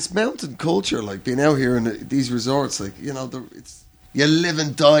a But it's mountain culture, like being out here in these resorts. Like, you know, it's you live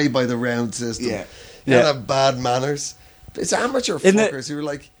and die by the round system. Yeah. You don't Yeah. have bad manners. It's amateur In the- fuckers who are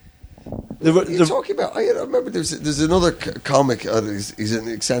like. The- What are you the- talking about? I remember there's another comic. He's an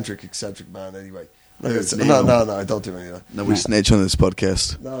eccentric man. Anyway, no, I don't do any of that. No, we snitch on this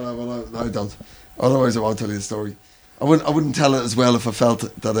podcast. No, I don't. Otherwise, I won't tell you the story. I wouldn't tell it as well if I felt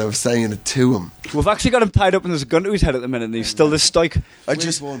that I was saying it to him. We've actually got him tied up and there's a gun to his head at the minute and he's still this stoic.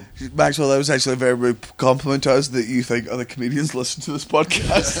 Maxwell, that was actually a very rude compliment to us that you think other comedians listen to this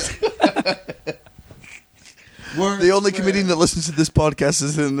podcast. The only comedian that listens to this podcast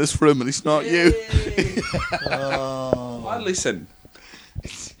is in this room, and it's not you. I listen.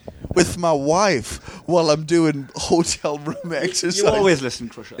 With my wife while I'm doing hotel room exercise. You always listen,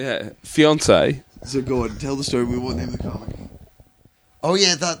 Crusher. Yeah, fiance. So go on, tell the story. We won't name the comic. Oh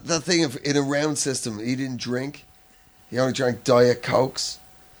yeah, that thing in a round system. He didn't drink. He only drank Diet Cokes.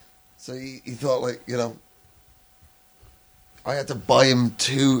 So he thought, like, you know, I had to buy him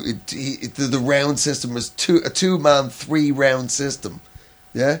two. The round system was a 2-man 3-round system.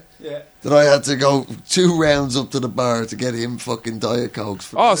 Yeah? Yeah. That I had to go 2 rounds up to the bar to get him fucking Diet Cokes.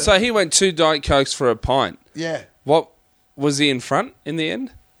 For Oh, so he went 2 Diet Cokes for a pint. yeah. What was he in front in the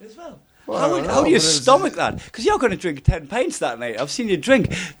end? As well. Well, I How, don't how know, do you but it was- stomach that? Because you're going to drink 10 pints that night. I've seen you drink.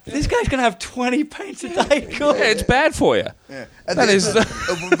 This guy's going to have 20 pints of Diet Coke. Yeah, it's bad for you. Yeah. That is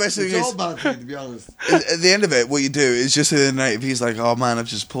the- basically It's all bad for me, to be honest. at the end of it, what you do is just the other night, if he's like, oh man, I've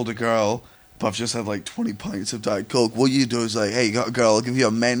just pulled a girl, but I've just had like 20 pints of Diet Coke, what you do is like, hey, you got a girl, I'll give you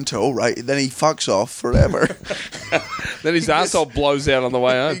a Mento, right? Then he fucks off forever. Then his arsehole blows out on the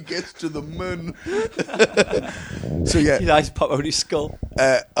way He home. gets to the moon. So yeah, His eyes pop out his skull.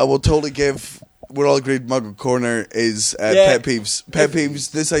 I will totally give. We're all agreed. Muggle Corner is Yeah. pet peeves. Pet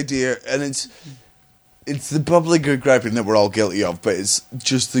peeves. This idea, and it's the public griping that we're all guilty of, but it's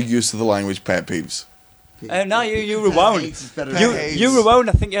just the use of the language pet peeves. No, you rewound. Hates is better You than hates. you rewound.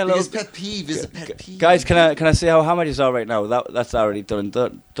 I think you're a His little. pet peeve is a pet peeve. Guys, can I say how hammered you are right now? That's already done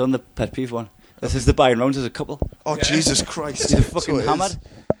the pet peeve one. This is the buying rounds as a couple. Oh, Jesus Christ. He's fucking So it is. hammered.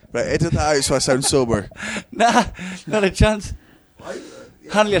 Right, edit that out so I sound sober. Nah, not a chance.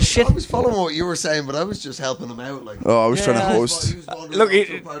 Handle your shit. I was following what you were saying, but I was just helping him out. Like, Oh, I was trying to Yeah. host. Look,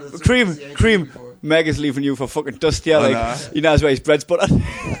 Cream, Meg is leaving you for fucking dust. Yeah, like nah. he knows where his bread's buttered.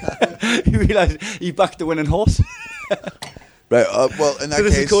 He realised he backed the winning horse. Right, well, in that So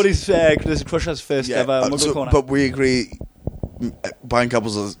this case... is Cody's, this is Crusher's first ever Muggle Corner. but we agree, buying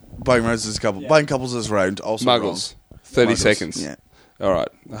rounds as a couple. Yeah. Buying couples as a round, also Muggles. 30 Muggles, seconds. yeah. All right.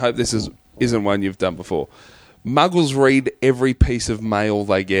 I hope this isn't one you've done before. Muggles read every piece of mail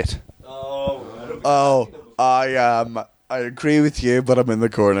they get. Oh, I agree with you, but I'm in the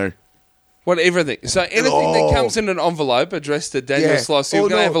corner. What, everything? So anything that comes in an envelope addressed to Daniel Sloss, you're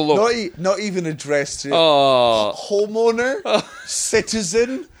going to have a look. Not even addressed to Oh. homeowner,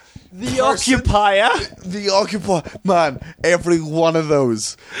 citizen, The occupier. the occupier. Man, every one of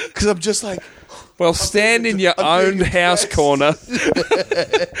those. Because I'm just like, Well, stand in your I'm own being house addressed. corner.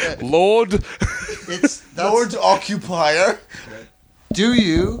 Lord. Lord Occupier. Do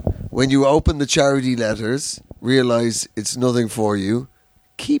you, when you open the charity letters, realise it's nothing for you?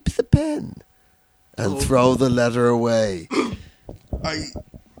 Keep the pen and throw the letter away. I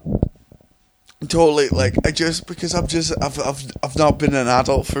totally because I've not been an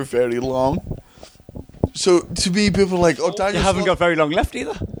adult for very long. So to me, people are like, oh, You Daniel haven't Sloss. got very long left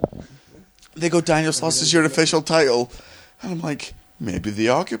either. They go, Daniel Sloss is your official title, and I'm like, maybe the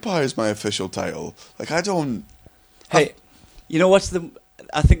Occupier is my official title. Like, I don't. Hey, you know what's the...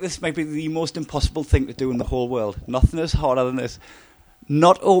 I think this might be the most impossible thing to do in the whole world. Nothing is harder than this.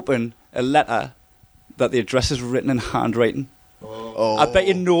 Not open a letter that the address is written in handwriting. Oh, I bet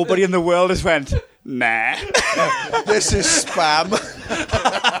you nobody in the world has went, nah. this is spam.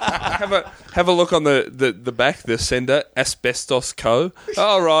 Have a look on the back, the sender, Asbestos Co.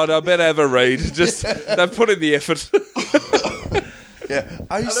 All right, I better have a read. Just, they've put in the effort. Yeah,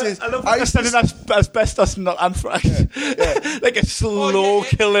 I I love understanding that's asbestos, not anthrax. Like a slow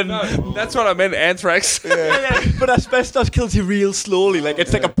killing. No, that's what I meant, anthrax. Yeah, but asbestos kills you real slowly. Like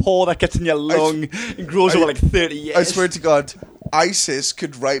it's like a pore that gets in your lung and grows over like 30 years. I swear to God, ISIS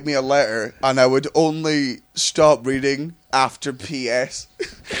could write me a letter and I would only stop reading after PS.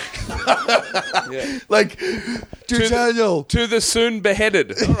 Yeah. Like, dear Daniel, To the soon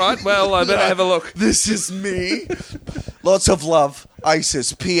beheaded. All right, well, I better have a look. this is me. Lots of love.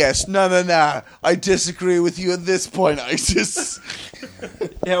 ISIS. PS. No. I disagree with you at this point, ISIS.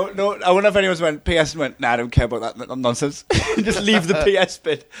 Yeah, no, I wonder if anyone's went PS and went, nah, I don't care about that nonsense. Just leave the PS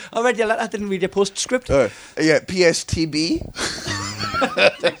bit. I read your letter, I didn't read your postscript. Yeah, PSTB.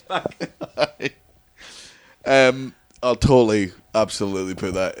 I'll totally, absolutely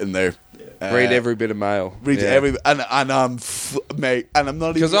put that in there. Read every bit of mail. Read Yeah. every, and I'm mate, and I'm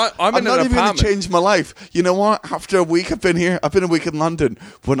not even. 'Cause I'm in not an even going to apartment. change my life. You know what? After a week I've been here, I've been a week in London.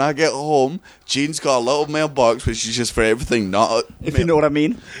 When I get home, Jean's got a little mailbox, which is just for everything. Not If you know what I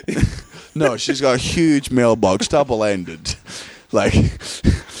mean. no, she's got a huge mailbox, double-ended, like.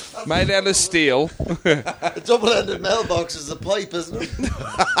 Made out of steel. A double-ended mailbox is a pipe, isn't it?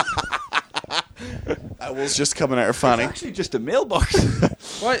 That was just coming out her fanny. Actually, just a mailbox.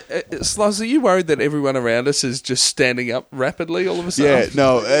 Why, Sloz, are you worried that everyone around us is just standing up rapidly all of a sudden? Yeah,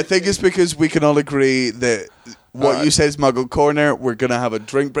 no, I think it's because we can all agree that what you said is Muggle Corner. We're going to have a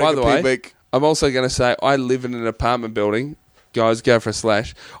drink break By at the way, Peewick. I'm also going to say I live in an apartment building. Guys, go for a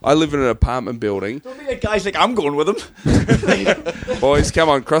slash. I live in an apartment building. Don't be like guys like I'm going with them. Boys, come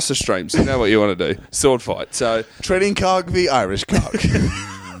on, cross the streams. You know what you want to do. Sword fight. So, Trading cock v Irish cock.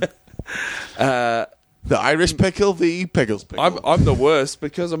 The Irish pickle v Pickles pickle. I'm the worst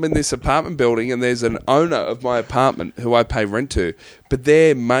because I'm in this apartment building and there's an owner of my apartment who I pay rent to, but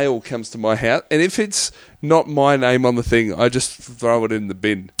their mail comes to my house, and if it's not my name on the thing, I just throw it in the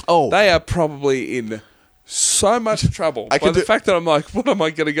bin. Oh. They are probably in so much trouble I by can the do- fact that I'm like, what am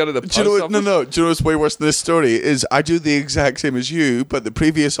I going to go to the post Do you know what? office? No. Do you know what's way worse than this story? Is I do the exact same as you, but the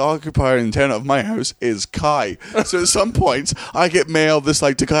previous occupier and tenant of my house is Kai. So at some points, I get mail that's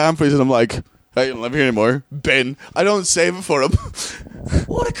like to Kai Humphries, and I'm like, I don't live here anymore. Bin. I don't save it for him.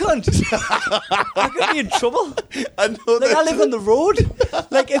 What a cunt! I'm gonna be in trouble. I know Like that. I live on the road.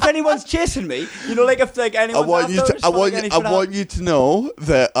 Like if anyone's chasing me, you know, like if like I anyone's want you after to. us, I or, want like, you. I anything want you to know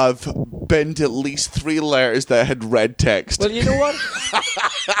that I've been to at least 3 letters that had red text. Well, you know what?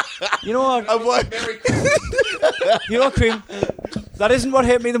 You know what? I want. You know what, Cream? That isn't what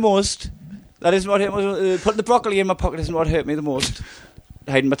hurt me the most. That isn't what hurt me. Putting the broccoli in my pocket isn't what hurt me the most.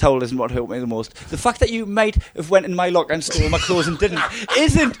 hiding my towel isn't what hurt me the most. The fact that you might have went in my locker and stole my clothes and didn't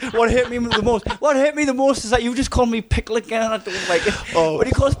isn't what hurt me the most. What hurt me the most is that you just called me Pickle again and I don't like it. Oh. What do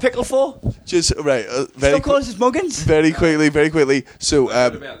you call us Pickle for? Just right. Still call us Muggins? Very quickly. So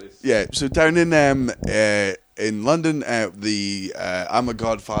about this. yeah. So down in London, I'm a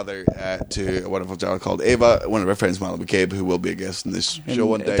godfather to a wonderful child called Ava, one of our friends, Milo McCabe, who will be a guest in this show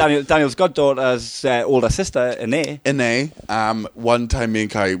one day. Daniel's goddaughter's older sister, Ine. One time, me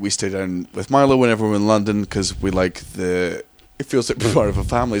and Kai, we stayed down with Milo whenever we're in London because we like it feels like we're part of a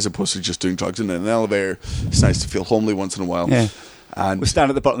family as opposed to just doing drugs in an elevator. It's nice to feel homely once in a while. Yeah. And we stand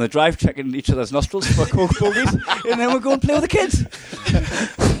at the bottom of the drive checking each other's nostrils for coke bogies, and then we go and play with the kids.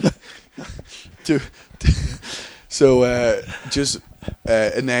 So,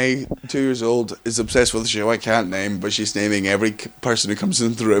 Ine, 2 years old, is obsessed with the show I can't name, but she's naming every person who comes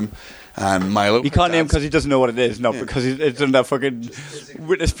into the room. And Milo... You can't name because he doesn't know what it is, not because it's under fucking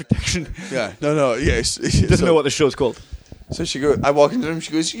witness protection. Yeah, no, yes. He doesn't know what the show's called. So I walk into the room,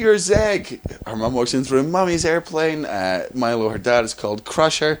 she goes, "You're Zeg." Her mum walks into the room, "Mummy's Airplane." Milo, her dad, is called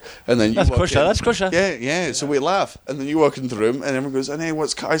Crusher. And then That's Crusher. Yeah, so we laugh. And then you walk into the room and everyone goes, "Hey,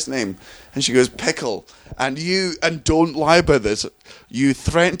 what's Kai's name?" And she goes, "Pickle." And don't lie about this, you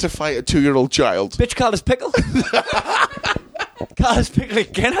threatened to fight a 2-year-old child. Bitch, call us Pickle. Call us Pickle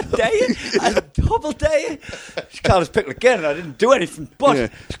again, I dare you. I double dare you. She called us Pickle again and I didn't do anything, but...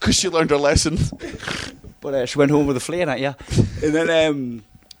 Because she learned her lesson. But she went home with a flea in it, yeah. And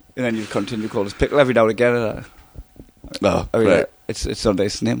then you continue to call us Pickle every now and again. Right. It's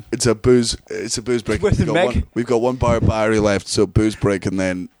Sunday's name. It's a booze break. We've got one bar Barry left, so booze break and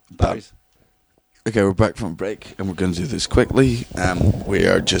then Barry's. Okay, we're back from break and we're going to do this quickly. We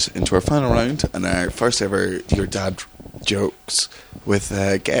are just into our final round and our first ever Your Dad jokes with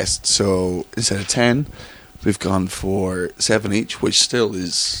guests. So instead of 10, we've gone for 7 each, which still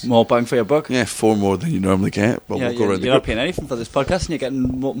is more bang for your buck. Yeah, 4 more than you normally get. But we'll go around. You're not paying anything for this podcast, and you're getting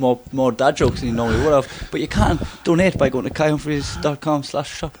more dad jokes than you normally would have. But you can donate by going to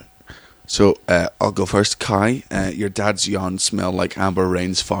kaihumphreys.com/shop. So I'll go first. Kai, your dad's yawns smell like Amber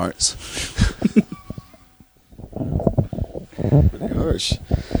Rain's farts. Pretty harsh.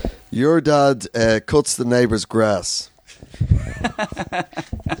 Your dad cuts the neighbour's grass.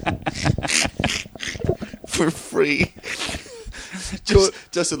 For free.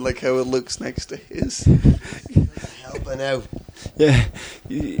 Doesn't like how it looks next to his. Helping out. Yeah,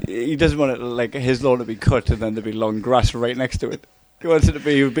 he doesn't want it like his lawn to be cut and then there be long grass right next to it. He wants it to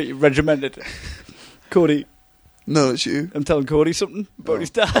be a bit regimented. Cody. No, it's you. I'm telling Cody something about his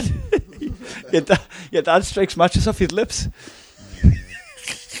dad. Your dad strikes matches off his lips.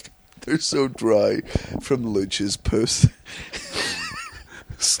 They're so dry from Luch's puss.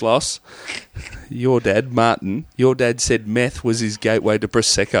 Sloss, your dad, Martin, your dad said meth was his gateway to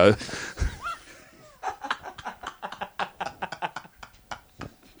Prosecco.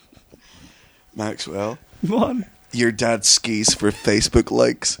 Maxwell. What? Your dad skis for Facebook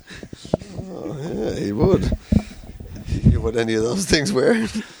likes. Oh, yeah, he would. You would any of those things wear?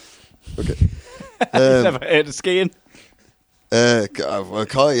 Okay. He's never heard of skiing. Well,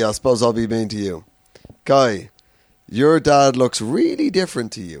 Kai, I suppose I'll be mean to you. Kai, your dad looks really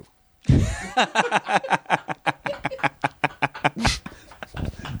different to you.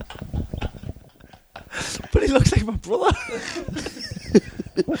 But he looks like my brother.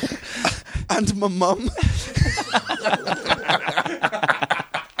 And my mum.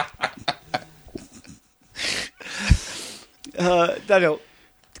 Daniel,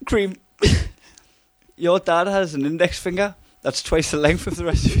 Cream, your dad has an index finger that's twice the length of the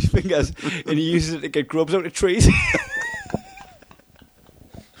rest of his fingers, and he uses it to get grubs out of trees.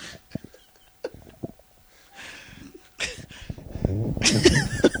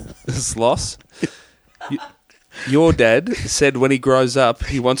 Sloss, your dad said when he grows up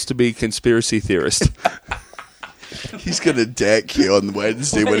he wants to be a conspiracy theorist. He's going to deck you on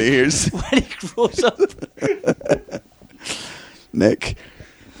Wednesday when he hears. When he grows up. Nick,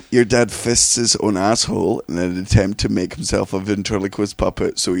 your dad fists his own asshole in an attempt to make himself a ventriloquist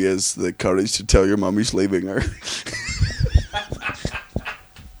puppet so he has the courage to tell your mum he's leaving her.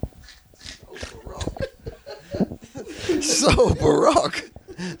 So baroque.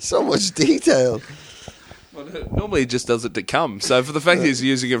 So much detail. Well, normally he just does it to come. So for the fact that he's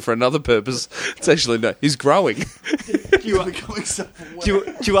using it for another purpose, it's actually no. He's growing.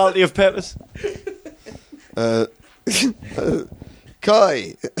 Duality of purpose.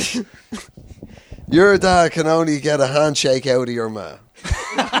 Kai, your dad can only get a handshake out of your ma.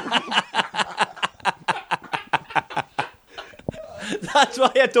 That's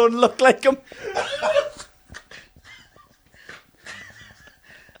why I don't look like him.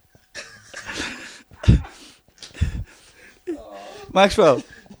 Maxwell,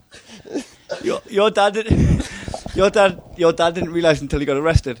 your dad didn't realise until he got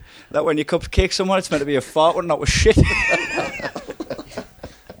arrested that when you cupcake someone, it's meant to be a fart when that was shit.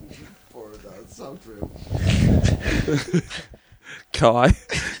 Poor dad, so true. Kai,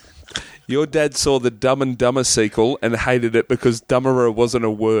 your dad saw the Dumb and Dumber sequel and hated it because dumberer wasn't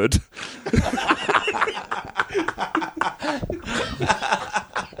a word.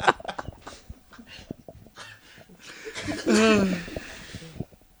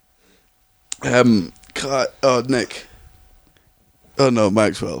 Nick. Oh no,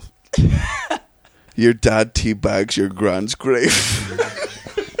 Maxwell. Your dad teabags your grand's grave.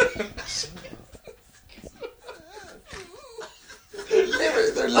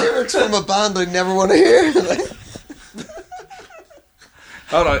 They're lyrics from a band I never want to hear.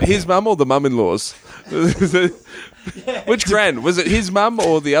 Hold on, his mum or the mum-in-laws? Which grand? Was it his mum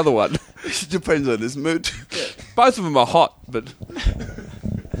or the other one? Depends on his mood. Both of them are hot, but...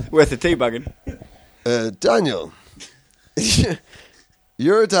 Worth the teabagging. Daniel,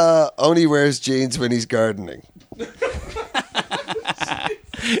 your dad only wears jeans when he's gardening.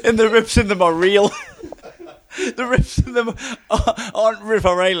 And the rips in them are real. The rips in them aren't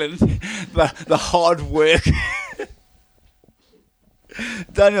River Island, but the hard work.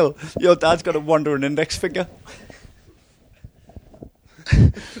 Daniel, your dad's got a wandering index finger.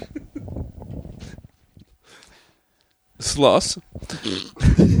 Sloss.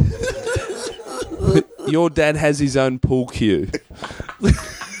 Your dad has his own pool cue.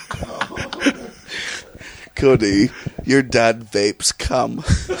 Cody, your dad vapes cum.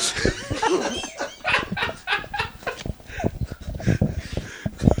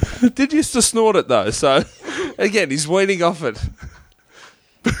 Did used to snort it though, so again he's weaning off it.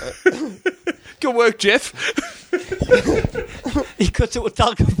 Good work, Jeff. He cuts it with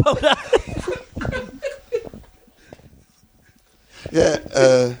talcum powder.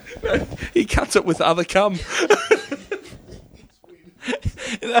 Yeah, He cuts it with other cum.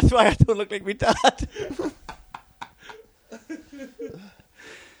 That's why I don't look like my dad.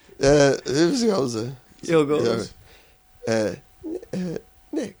 who's goes? You'll go.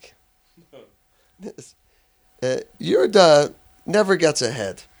 Nick. Yes. Your dad never gets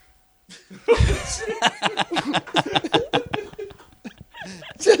ahead.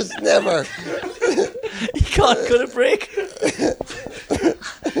 Just never. You can't cut a break.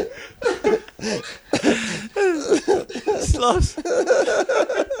 Sloss.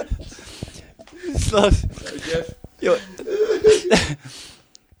 Yo.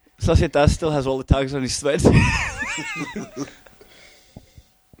 Sloss, your dad still has all the tags on his threads.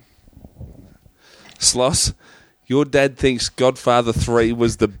 Sloss, your dad thinks Godfather 3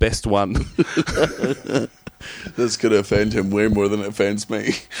 was the best one. That's going to offend him way more than it offends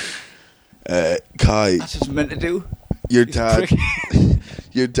me. Kai, That's what it's meant to do. your He's a dad, prick.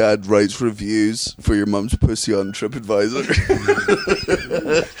 your dad writes reviews for your mum's pussy on TripAdvisor.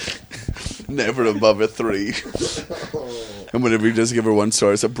 Never above a 3. And whenever he does give her 1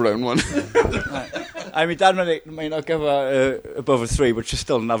 star, it's a brown one. I mean, dad may not give her above a 3, but she's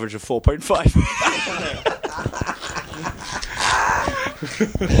still an average of 4.5.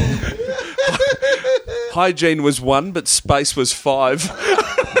 Hygiene was 1, but space was 5.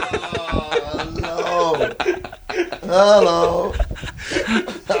 Hello.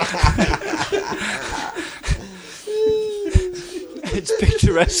 It's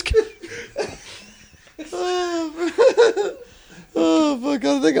picturesque. Oh, fuck,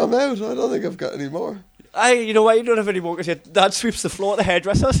 I think I'm out. I don't think I've got any more. You know why you don't have any more? Because your dad sweeps the floor at the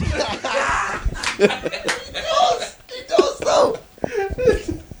hairdressers. He does, though.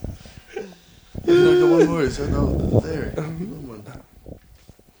 I got one more. So no, there. One.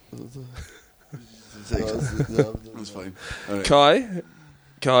 That's fine. All right.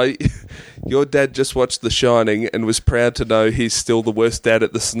 Kai, your dad just watched The Shining and was proud to know he's still the worst dad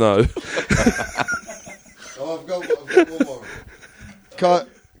at the snow. Oh, I've got one more.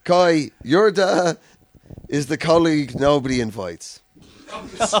 Kai, your dad is the colleague nobody invites.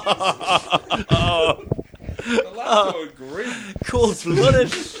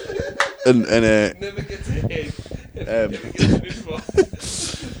 Cold-blooded. And Never gets ahead.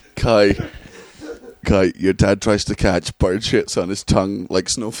 Kai, your dad tries to catch bird shits on his tongue like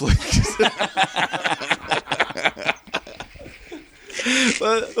snowflakes.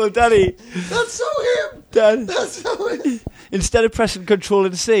 well, Daddy. That's so him. Dad. That's so him. Instead of pressing Control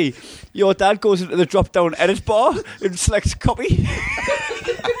and C, your dad goes into the drop-down edit bar and selects copy.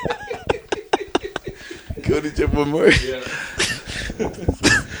 Cody, do you have one more? Yeah.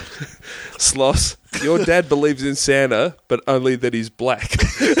 Sloss, your dad believes in Santa, but only that he's black.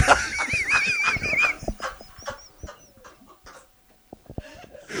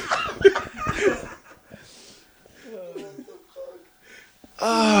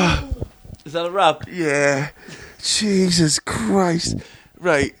 Is that a wrap? Yeah. Jesus Christ.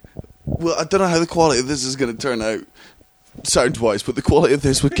 Right. Well, I don't know how the quality of this is going to turn out, sound-wise, but the quality of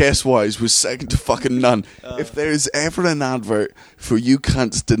this with guest-wise was second to fucking none. If there is ever an advert for you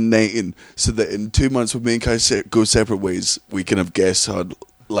cunts donating so that in 2 months when me and Kai go separate ways, we can have guests on,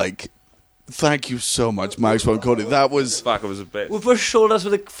 like... Thank you so much, Maxwell and Cody. That was... Fuck, it was a bit. We've brushed shoulders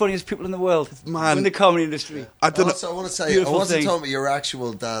with the funniest people in the world. Man. In the comedy industry. I don't know. Also, I want to say, I Beautiful want to thing. talk about your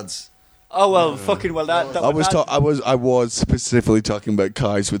actual dads. Oh, well, fucking well. That I was specifically talking about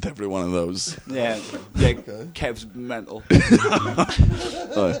Kai's with every one of those. Yeah, Kev's mental.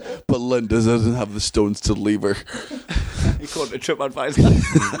 But Linda doesn't have the stones to leave her. He called it a trip advisor.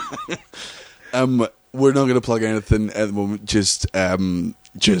 We're not going to plug anything at the moment. Just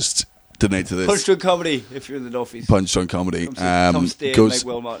donate to this. Punch Drunk Comedy, if you're in the Northeast. Punch Drunk Comedy. Come stay Mike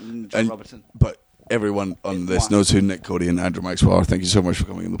Wilmot and John Robertson. But everyone on this knows who Nick Cody and Andrew Maxwell are. Thank you so much for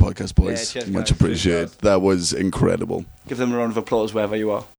coming on the podcast, boys. Yeah, cheers, Much guys. appreciated. That was incredible. Give them a round of applause wherever you are.